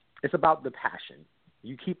 or it's about the passion.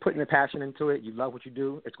 You keep putting the passion into it. You love what you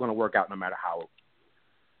do. It's going to work out no matter how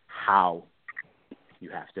you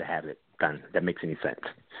have to have it done. That makes any sense?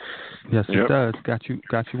 Yes, it does. Got you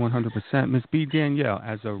 100%. Ms. B. Danielle,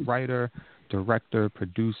 as a writer, director,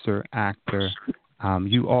 producer, actor,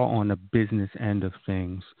 you are on the business end of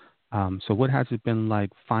things. So what has it been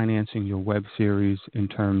like financing your web series in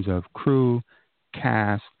terms of crew,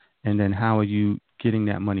 cast, and then how are you getting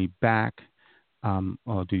that money back?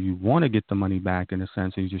 Or do you want to get the money back in a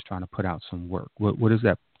sense, or are you just trying to put out some work? What is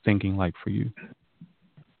that thinking like for you?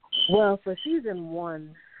 Well, for season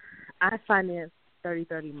 1, I financed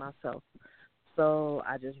 30/30 myself. So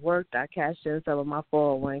I just worked. I cashed in some of my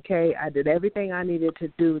 401k. I did everything I needed to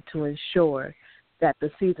do to ensure that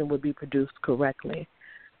the season would be produced correctly.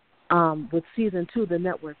 With season 2, the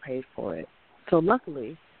network paid for it. So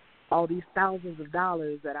luckily, all these thousands of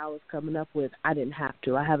dollars that I was coming up with, I didn't have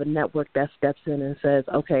to. I have a network that steps in and says,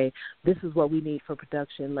 okay, this is what we need for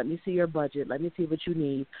production. Let me see your budget. Let me see what you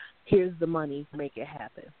need. Here's the money. Make it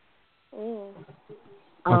happen.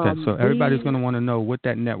 Okay, so everybody's going to want to know what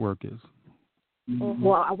that network is.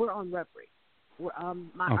 Well, we're on Webseries.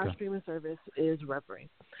 Our streaming service is Webseries.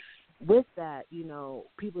 With that,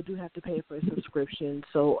 people do have to pay for a subscription.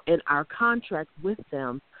 So in our contract with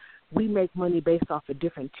them, we make money based off of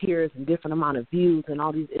different tiers and different amount of views and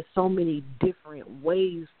all these. It's so many different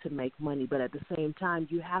ways to make money, but at the same time,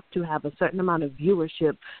 you have to have a certain amount of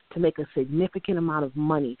viewership to make a significant amount of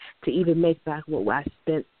money to even make back what I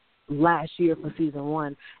spent last year for season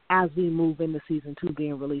 1 as we move into season 2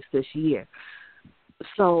 being released this year.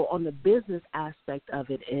 So on the business aspect of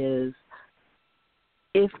it is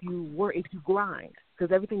if you grind,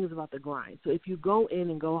 because everything is about the grind. So if you go in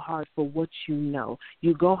and go hard for what you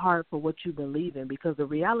go hard for what you believe in, because the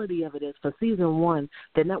reality of it is for season 1,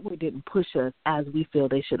 the network didn't push us as we feel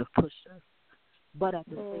they should have pushed us. But at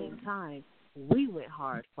the same time, we went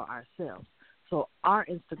hard for ourselves. So our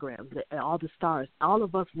Instagrams, all the stars, all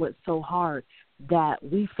of us went so hard that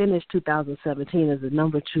we finished 2017 as the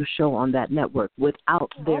number 2 show on that network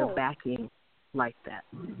without their backing like that.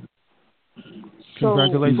 So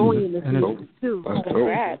Congratulations. going into season 2,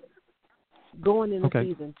 Okay.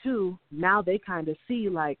 season 2, now they kind of see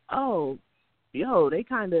like, oh, they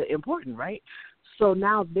kind of important, right? So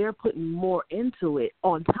now they're putting more into it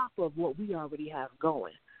on top of what we already have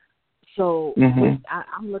going. So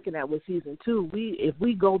I'm looking at with season 2, if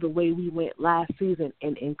we go the way we went last season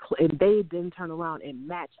and they didn't turn around and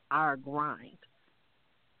match our grind,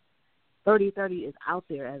 30-30 is out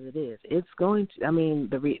there as it is. It's going to, I mean,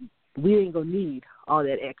 we ain't going to need all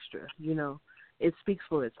that extra, It speaks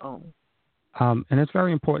for its own. And it's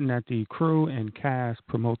very important that the crew and cast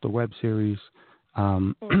promote the web series,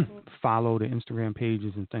 follow the Instagram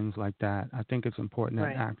pages and things like that. I think it's important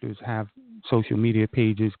that actors have social media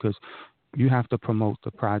pages because you have to promote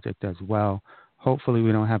the project as well. Hopefully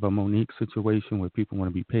we don't have a Monique situation where people want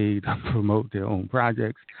to be paid to promote their own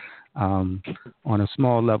projects. On a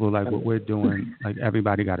small level like what we're doing, like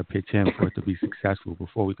everybody got to pitch in for it to be successful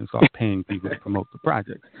before we can start paying people to promote the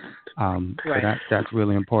project. So that's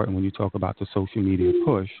really important when you talk about the social media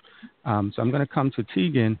push. So I'm going to come to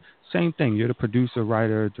Tegan. Same thing. You're the producer,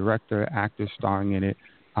 writer, director, actor starring in it.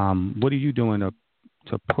 What are you doing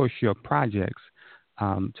to push your projects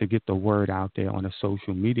to get the word out there on a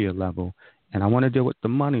social media level? And I want to deal with the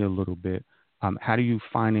money a little bit. How do you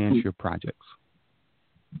finance your projects?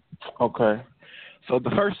 Okay. So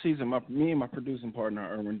the first season, me and my producing partner,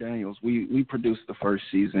 Erwin Daniels, we produced the first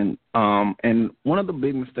season. And one of the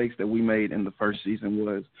big mistakes that we made in the first season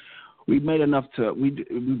was we budgeted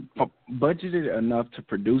enough to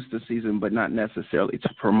produce the season, but not necessarily to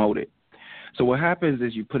promote it. So what happens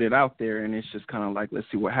is you put it out there, and it's just kind of like, let's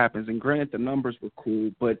see what happens. And granted, the numbers were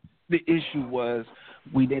cool, but the issue was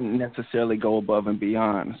we didn't necessarily go above and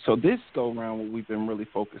beyond. So this go-around, what we've been really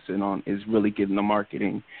focusing on is really getting the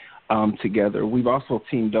marketing together. We've also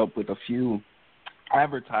teamed up with a few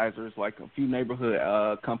advertisers, like a few neighborhood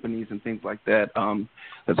companies and things like that.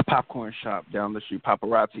 There's a popcorn shop down the street,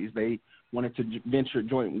 Paparazzi's. They wanted to venture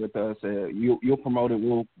joint with us. You'll promote it,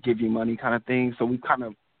 we'll give you money kind of thing. So we kind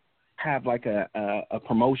of have like a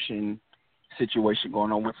promotion situation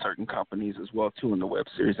going on with certain companies as well too in the web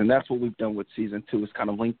series, and that's what we've done with season 2. Is kind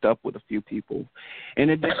of linked up with a few people.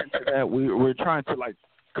 In addition to that, we're trying to like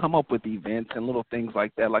come up with events and little things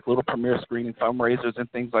like that, like little premiere screening fundraisers and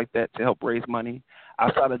things like that to help raise money.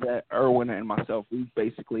 Outside of that, Erwin and myself, we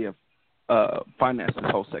basically have financed this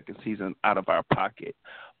whole second season out of our pocket.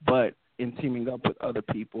 But in teaming up with other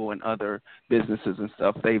people and other businesses and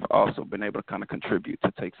stuff, they've also been able to kind of contribute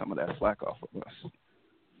to take some of that slack off of us.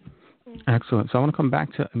 Excellent. So I want to come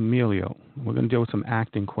back to Emilio. We're going to deal with some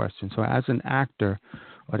acting questions. So as an actor,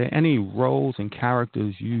 are there any roles and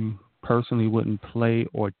characters you personally wouldn't play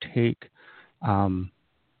or take? And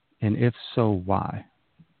if so, why?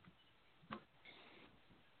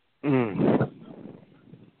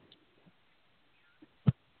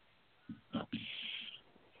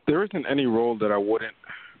 There isn't any role that I wouldn't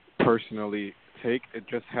personally take. It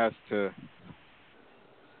just has to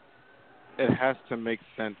make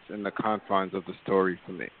sense in the confines of the story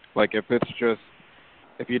for me. Like if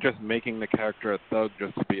you're just making the character a thug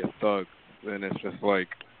just to be a thug, then it's just like,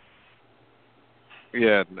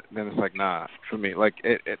 then it's like, nah, for me. Like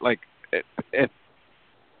it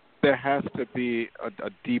there has to be a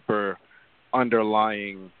deeper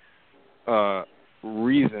underlying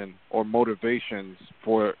reason or motivations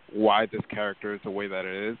for why this character is the way that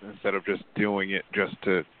it is, instead of just doing it just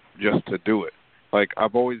to do it. Like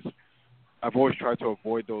I've always tried to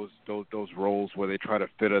avoid those roles where they try to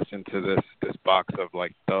fit us into this box of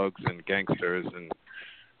like thugs and gangsters and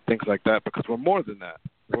things like that, because we're more than that.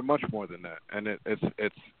 We're much more than that. And it's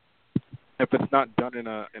if it's not done in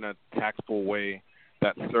a tactful way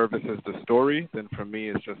that services the story, then for me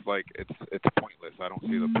it's just like it's pointless. I don't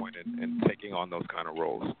see the point in taking on those kind of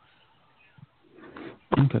roles.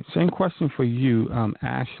 Okay, same question for you,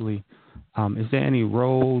 Ashley. Is there any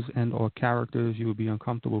roles and or characters you would be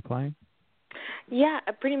uncomfortable playing? Yeah,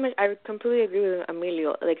 pretty much. I completely agree with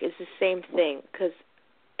Emilio. Like it's the same thing because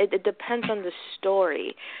it depends on the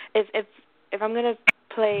story. If I'm gonna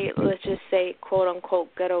play, let's just say, quote unquote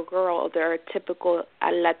ghetto girl, or the typical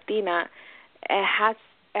Latina, it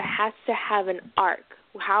has to have an arc.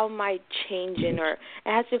 How am I changing? Or it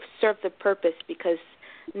has to serve the purpose, because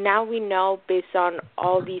now we know, based on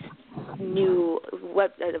all these new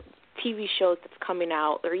TV shows that's coming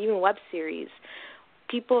out, or even web series,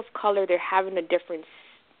 people of color, they're having a different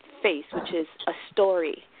face, which is a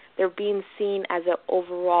story. They're being seen as an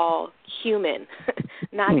overall human,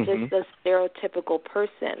 not just a stereotypical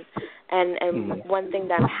person. And one thing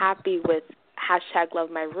that I'm happy with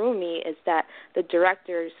 #LoveMyRoomie is that the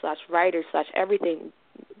director / writer / everything,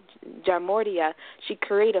 Jarmordia, she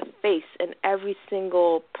created a face in every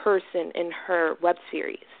single person in her web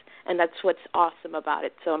series. And that's what's awesome about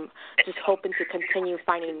it. So I'm just hoping to continue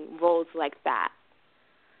finding roles like that.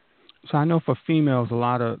 So I know for females, a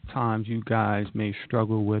lot of times you guys may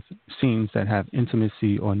struggle with scenes that have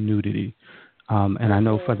intimacy or nudity. And I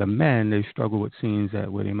know for the men, they struggle with scenes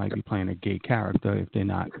where they might be playing a gay character if they're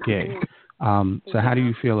not gay. So how do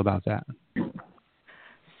you feel about that?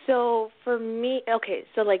 So for me, okay,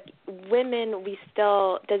 so like women, we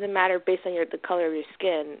still, doesn't matter based on the color of your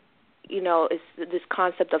skin, it's this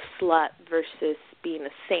concept of slut versus being a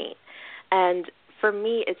saint. And for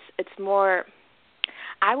me, it's more,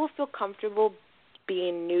 I will feel comfortable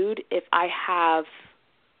being nude if I have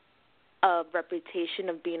a reputation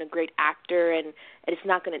of being a great actor, and it's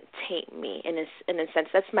not going to taint me in a sense.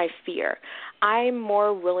 That's my fear. I'm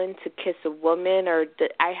more willing to kiss a woman,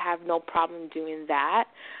 I have no problem doing that,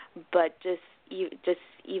 but just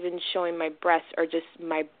even showing my breasts or just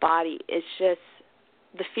my body, it's just,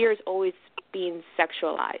 the fear is always being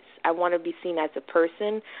sexualized. I want to be seen as a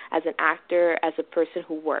person, as an actor, as a person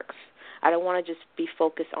who works. I don't want to just be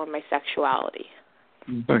focused on my sexuality.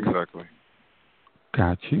 Exactly.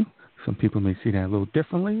 Got you. Some people may see that a little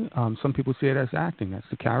differently. Some people see it as acting. That's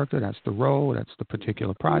the character, that's the role, that's the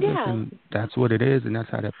particular project, and that's what it is, and that's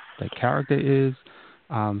how that character is.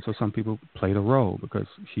 So some people play the role because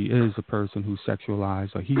she is a person who's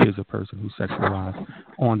sexualized, or he is a person who's sexualized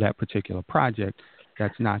on that particular project.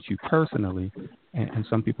 That's not you personally, and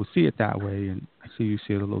some people see it that way, and I see you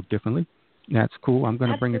see it a little differently. That's cool. I'm going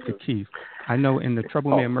to bring it to Keith. I know in the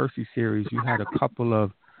Trouble Man Mercy series, you had a couple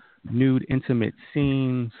of nude, intimate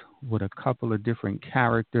scenes with a couple of different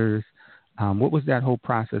characters. What was that whole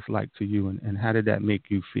process like to you, and how did that make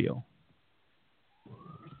you feel?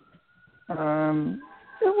 It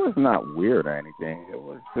was not weird or anything. It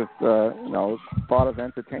was just, it's part of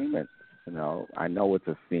entertainment. I know it's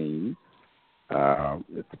a scene.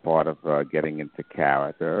 It's part of getting into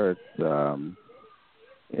character. It's,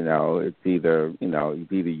 it's either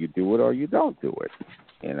you do it or you don't do it.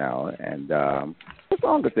 And as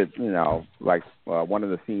long as it, like one of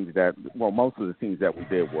the scenes most of the scenes that we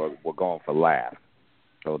did were going for laughs.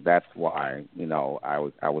 So that's why, I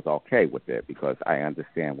was okay with it, because I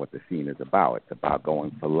understand what the scene is about. It's about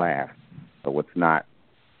going for laughs. So we're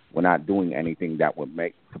not doing anything that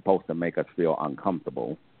supposed to make us feel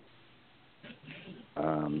uncomfortable.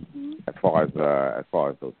 As far as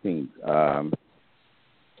those scenes,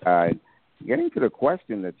 getting to the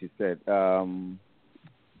question that you said,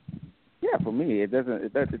 for me, it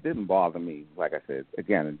didn't bother me. Like I said,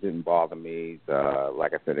 again, it didn't bother me.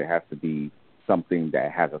 Like I said, it has to be something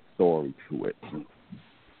that has a story to it.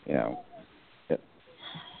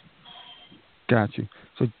 Got you.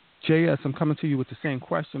 So, JS, I'm coming to you with the same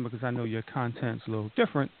question because I know your content's a little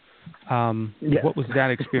different. What was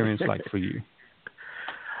that experience like for you?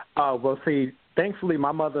 Well, see, thankfully,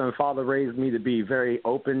 my mother and father raised me to be very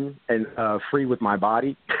open and free with my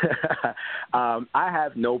body. I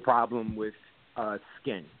have no problem with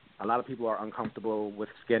skin. A lot of people are uncomfortable with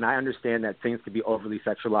skin. I understand that things can be overly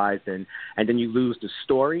sexualized, and then you lose the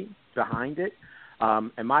story behind it.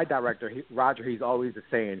 And my director, Roger, he's always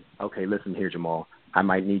saying, okay, listen here, Jamal, I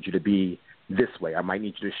might need you to be this way. I might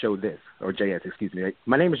need you to show this. Or JS, excuse me.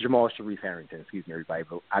 My name is Jamal Sharif Harrington. Excuse me, everybody.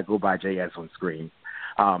 But I go by JS on screen.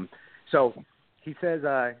 So he says,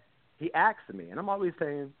 he asks me, and I'm always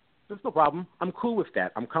saying, there's no problem. I'm cool with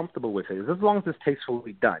that. I'm comfortable with it, as long as it's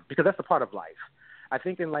tastefully done, because that's a part of life. I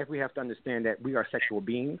think in life we have to understand that we are sexual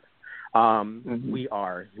beings. We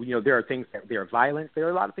are, there are things that there are violence. There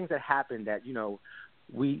are a lot of things that happen that,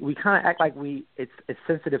 we kind of act like it's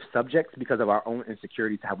sensitive subjects because of our own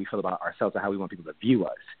insecurities, how we feel about ourselves and how we want people to view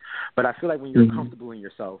us. But I feel like when you're comfortable in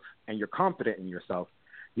yourself and you're confident in yourself,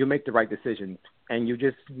 you'll make the right decision, and you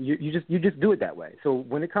just do it that way. So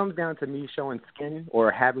when it comes down to me showing skin or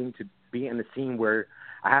having to be in a scene where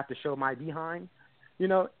I have to show my behind,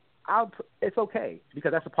 it's okay,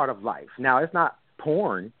 because that's a part of life. Now, it's not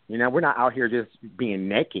porn. We're not out here just being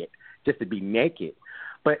naked just to be naked,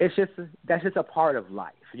 but that's just a part of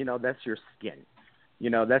life. That's your skin.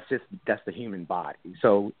 That's the human body.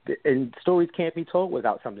 So, and stories can't be told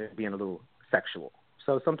without something being a little sexual.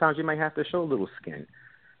 So sometimes you might have to show a little skin,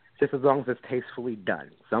 just as long as it's tastefully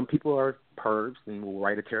done. Some people are pervs and will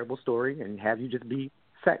write a terrible story and have you just be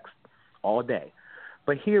sex all day.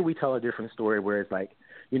 But here we tell a different story where it's like,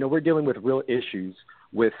 we're dealing with real issues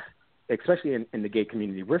with, especially in the gay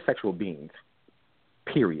community, we're sexual beings,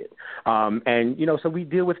 period. And, so we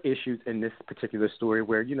deal with issues in this particular story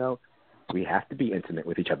where, We have to be intimate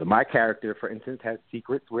with each other. My character, for instance, has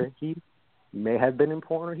secrets where he may have been in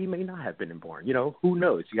porn or he may not have been in porn. You know, who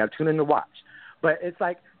knows? You got to tune in to watch. But it's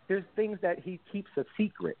like there's things that he keeps a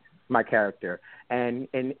secret, my character, and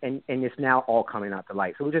it's now all coming out to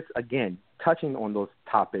light. So we're just, again, touching on those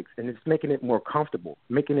topics, and it's making it more comfortable,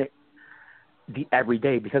 making it the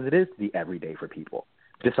everyday, because it is the everyday for people.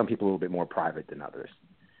 Just some people a little bit more private than others.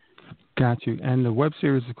 Got you. And the web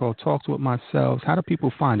series is called Talks With Myself. How do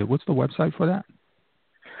people find it? What's the website for that?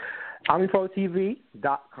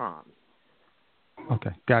 OmniProTV.com.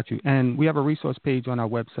 Okay, got you. And we have a resource page on our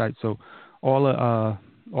website, so all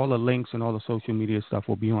the links and all the social media stuff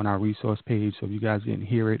will be on our resource page. So if you guys didn't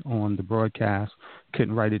hear it on the broadcast,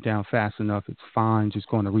 couldn't write it down fast enough, it's fine. Just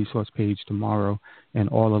go on the resource page tomorrow, and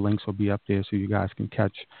all the links will be up there so you guys can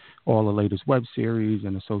catch all the latest web series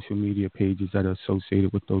and the social media pages that are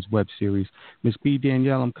associated with those web series. Ms. B.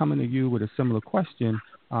 Danielle, I'm coming to you with a similar question.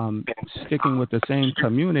 Sticking with the same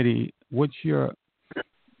community, what's your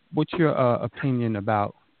opinion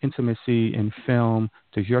about intimacy in film?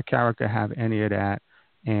 Does your character have any of that?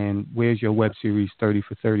 And where's your web series 30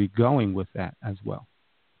 for 30 going with that as well?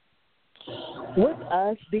 With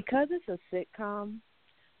us, because it's a sitcom,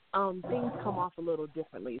 things come off a little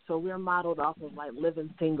differently. So we're modeled off of like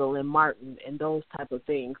Living Single and Martin and those type of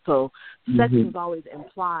things. So sex is always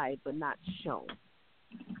implied but not shown.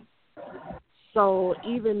 So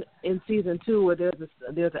even in season 2, where there's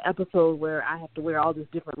an episode where I have to wear all this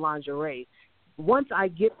different lingerie, once I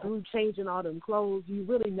get through changing all them clothes, you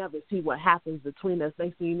really never see what happens between us.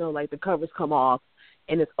 Next thing you know, like the covers come off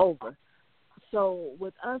and it's over. So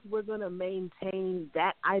with us, we're going to maintain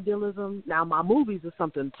that idealism. Now, my movies are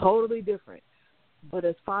something totally different. But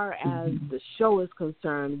as far as the show is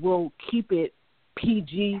concerned, we'll keep it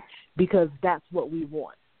PG because that's what we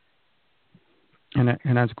want.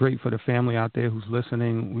 And that's great for the family out there who's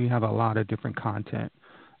listening. We have a lot of different content.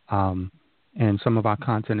 And some of our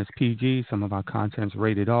content is PG, some of our content is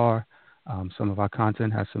rated R, some of our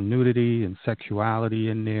content has some nudity and sexuality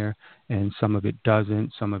in there, and some of it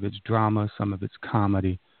doesn't. Some of it's drama, some of it's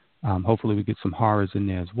comedy. Hopefully we get some horrors in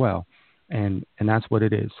there as well. And that's what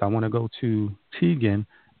it is. So I want to go to Tegan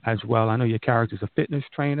as well. I know your character's a fitness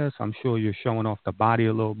trainer, so I'm sure you're showing off the body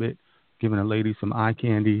a little bit, giving a lady some eye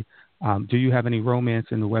candy. Do you have any romance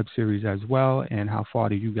in the web series as well, and how far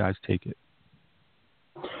do you guys take it?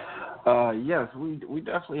 Yes, we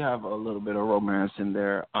definitely have a little bit of romance in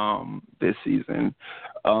there this season.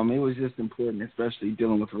 It was just important, especially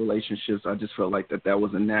dealing with relationships. I just felt like that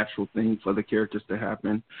was a natural thing for the characters to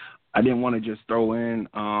happen. I didn't want to just throw in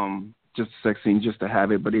just a sex scene just to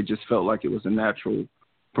have it, but it just felt like it was a natural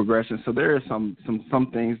progression. So there are some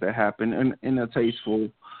things that happen in a tasteful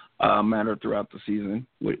manner throughout the season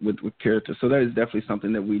with characters. So that is definitely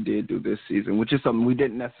something that we did do this season, which is something we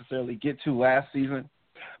didn't necessarily get to last season.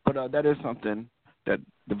 But that is something that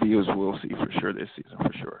the viewers will see for sure this season,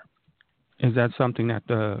 for sure. Is that something that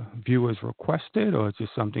the viewers requested, or is it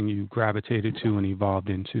something you gravitated to and evolved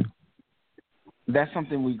into? That's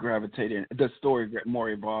something we gravitated, the story more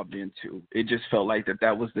evolved into. It just felt like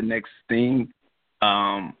that was the next thing.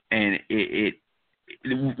 And it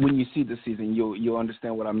when you see the season, you'll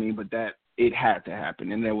understand what I mean, but that it had to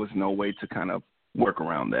happen, and there was no way to kind of work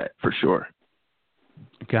around that, for sure.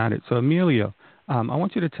 Got it. So, Emilio, I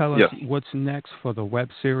want you to tell us what's next for the web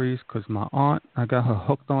series, because my aunt, I got her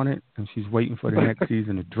hooked on it, and she's waiting for the next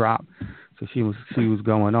season to drop. So she was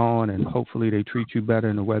going on, and hopefully they treat you better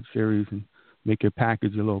in the web series and make your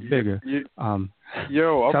package a little bigger. I'm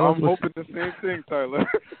hoping the same thing, Tyler.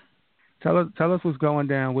 Tell us what's going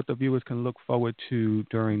down, what the viewers can look forward to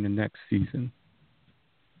during the next season.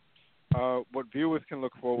 What viewers can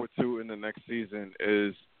look forward to in the next season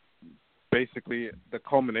is basically the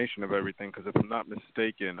culmination of everything, because if I'm not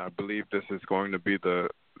mistaken, I believe this is going to be the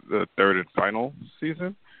third and final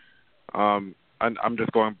season. And I'm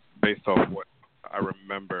just going based off what I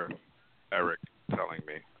remember Eric telling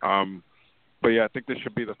me. But yeah, I think this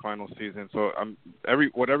should be the final season. So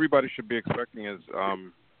what everybody should be expecting is,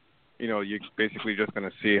 you're basically just going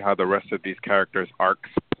to see how the rest of these characters' arcs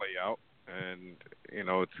play out, and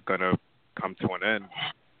it's going to come to an end.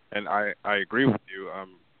 And I agree with you.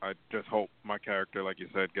 I just hope my character, like you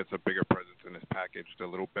said, gets a bigger presence in this package, a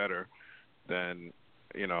little better than,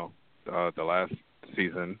 the last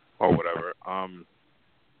season or whatever.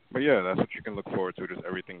 But yeah, that's what you can look forward to, just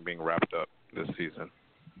everything being wrapped up this season.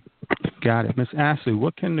 Got it. Miss Ashley,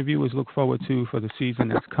 what can the viewers look forward to for the season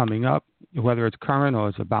that's coming up, whether it's current or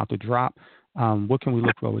it's about to drop? What can we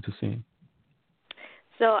look forward to seeing?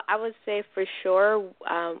 So I would say for sure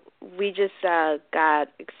we just got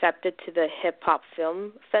accepted to the Hip Hop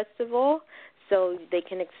Film Festival. so they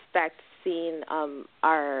can expect seeing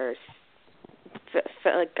our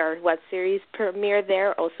web series premiere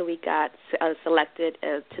there. Also, we got selected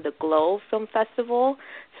to the Glow Film Festival,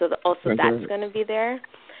 so that's going to be there.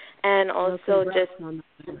 And also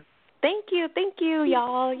thank you,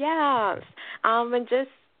 y'all. Yes, and just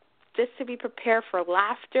to be prepared for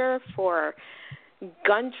laughter, for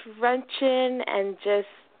gun wrenching, and just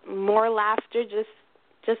more laughter,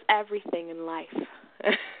 just everything in life.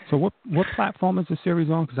 So what platform is the series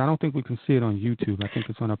on? Because I don't think we can see it on YouTube. I think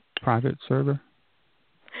it's on a private server.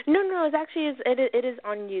 No, it's actually it is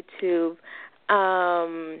on YouTube.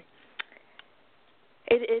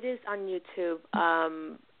 It is on YouTube.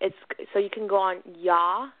 It's so you can go on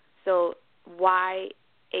YA, so YHA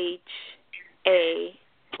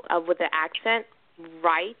with the accent,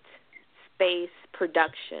 right space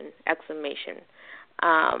production !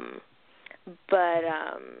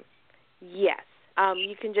 Yes.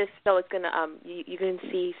 You can just it's gonna you can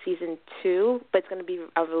see season 2, but it's gonna be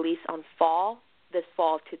a release on this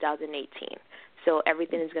fall of 2018. So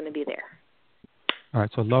everything is gonna be there. All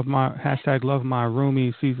right. So Love My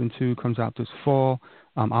Roomie season 2 comes out this fall.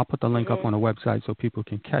 I'll put the link up on the website so people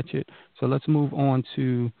can catch it. So let's move on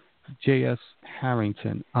to J.S.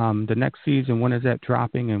 Harrington. The next season, when is that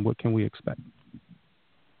dropping, and what can we expect?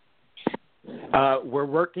 We're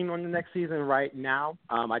working on the next season right now.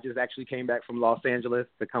 I just actually came back from Los Angeles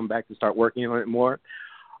to come back to start working on it more.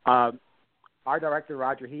 Our director,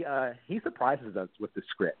 Roger, he surprises us with the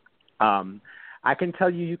script. I can tell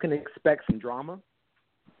you can expect some drama,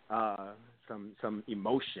 some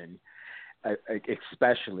emotion,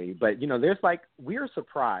 especially. But, there's we're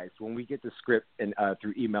surprised when we get the script and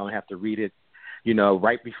through email and have to read it, not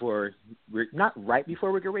right before we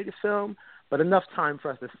get ready to film, but enough time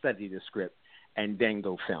for us to study the script and then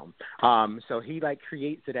go film. So he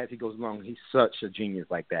creates it as he goes along. He's such a genius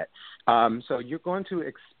like that. So you're going to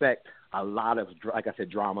expect a lot of, like I said,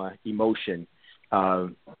 drama, emotion,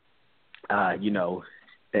 and maybe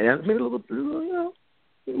a little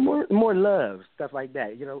more love, stuff like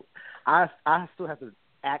that. I still have to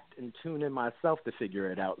act and tune in myself to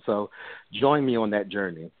figure it out. So join me on that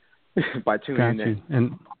journey by tuning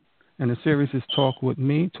in. And the series is Talks with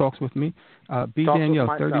Me. B.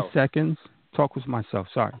 Danielle, 30 seconds. Talk with myself.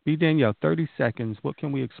 Sorry. B. Danielle, 30 seconds. What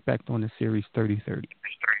can we expect on the series 3030?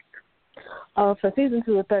 For season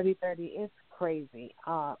 2 of 3030, it's crazy.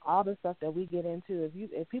 All the stuff that we get into.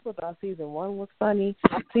 If people thought season 1 was funny,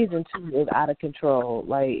 season 2 is out of control.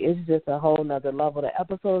 It's just a whole nother level. The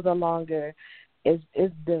episodes are longer.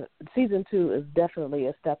 Season 2 is definitely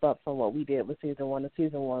a step up from what we did with season 1. And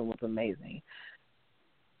season 1 was amazing.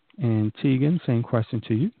 And Tegan, same question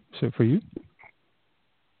to you. So for you.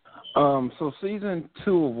 So season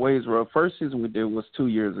 2 of Ways World, first season we did was 2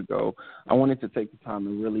 years ago. I wanted to take the time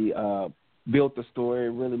and really build the story,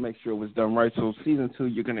 really make sure it was done right. So season 2,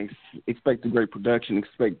 you're going to expect a great production,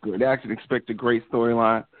 expect good action, expect a great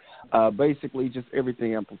storyline. Basically, just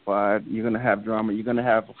everything amplified. You're going to have drama. You're going to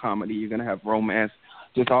have comedy. You're going to have romance.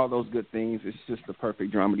 Just all those good things. It's just the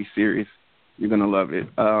perfect dramedy series. You're going to love it.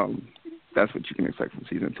 That's what you can expect from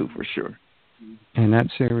season 2 for sure. And that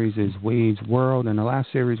series is Wade's World. And the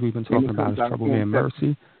last series we've been talking about is Trouble Man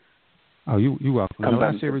Mercy. Oh, you're welcome. The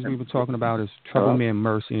last series we've been talking about is Trouble Man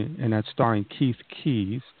Mercy, and that's starring Keith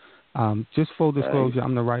Keys. Just full disclosure,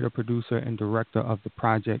 I'm the writer, producer, and director of the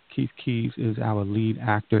project. Keith Keys is our lead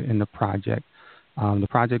actor in the project. The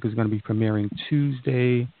project is going to be premiering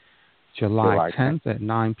Tuesday, July 10th at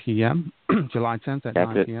 9 p.m. July 10th at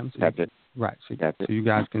 9 p.m. That's it. Right. So you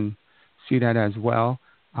guys can see that as well.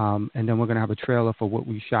 And then we're going to have a trailer for what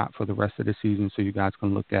we shot for the rest of the season so you guys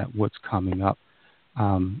can look at what's coming up.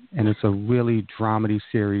 And it's a really dramedy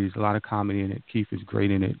series, a lot of comedy in it. Keith is great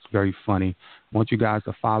in it. It's very funny. I want you guys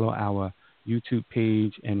to follow our YouTube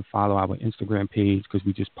page and follow our Instagram page because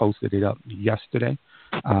we just posted it up yesterday.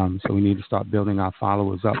 So we need to start building our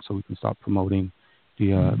followers up so we can start promoting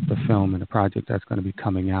the film and the project that's going to be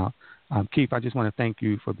coming out. Keith, I just want to thank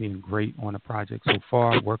you for being great on the project so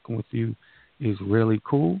far. Working with you is really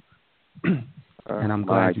cool. And I'm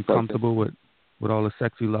glad you're comfortable with all the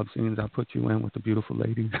sexy love scenes I put you in with the beautiful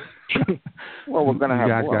ladies. Well, we're going to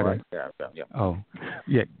have more, right? Yeah. Oh,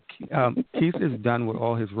 yeah. Keith is done with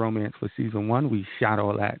all his romance for season 1. We shot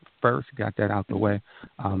all that first, got that out the way.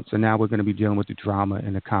 So now we're going to be dealing with the drama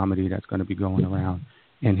and the comedy that's going to be going around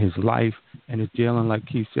in his life. And it's dealing, like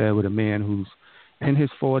Keith said, with a man who's in his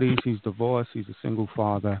 40s. He's divorced. He's a single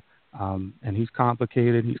father. And he's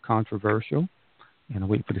complicated. He's controversial. And I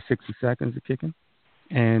wait for the 60 seconds to kick in.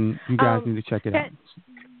 And you guys need to check it out.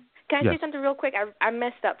 Can I say something real quick? I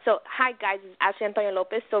messed up. So, hi, guys. This is Ashley Antonio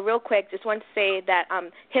Lopez. So, real quick, just wanted to say that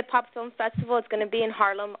Hip Hop Film Festival is going to be in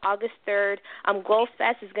Harlem August 3rd. Glow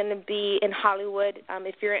Fest is going to be in Hollywood.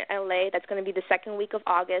 If you're in LA, that's going to be the second week of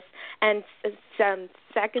August. And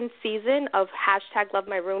second season of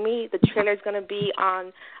 #LoveMyRoomie. The trailer is going to be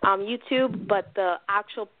on YouTube, but the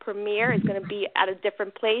actual premiere is going to be at a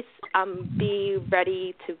different place. Be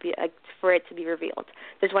ready to be for it to be revealed.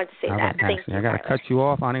 Just wanted to say that. Thank you. I got to cut you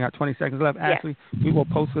off. I only got 20 seconds left. Ashley, we will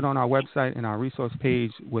post it on our website and our resource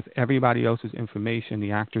page with everybody else's information,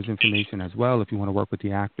 the actors' information as well. If you want to work with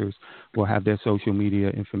the actors, we'll have their social media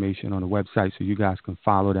information on the website so you guys can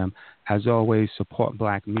follow them. As always, support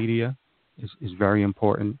Black media is very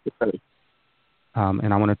important.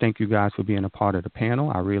 And I want to thank you guys for being a part of the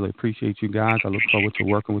panel. I really appreciate you guys. I look forward to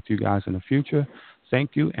working with you guys in the future.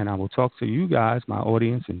 Thank you, and I will talk to you guys, my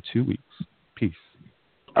audience, in 2 weeks. Peace.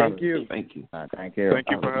 Thank you. Thank you. Thank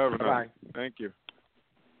you for having us. Thank you.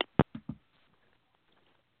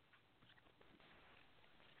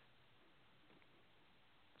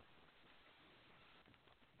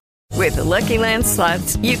 With the Lucky Land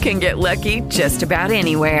Slots, you can get lucky just about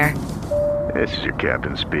anywhere. This is your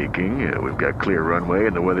captain speaking. We've got clear runway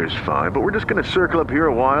and the weather's fine, but we're just going to circle up here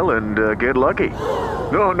a while and get lucky.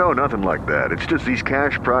 No, nothing like that. It's just these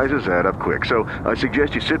cash prizes add up quick. So I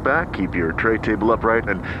suggest you sit back, keep your tray table upright,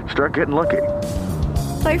 and start getting lucky.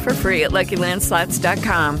 Play for free at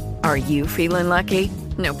LuckyLandSlots.com. Are you feeling lucky?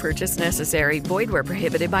 No purchase necessary. Void where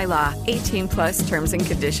prohibited by law. 18+ terms and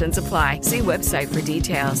conditions apply. See website for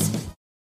details.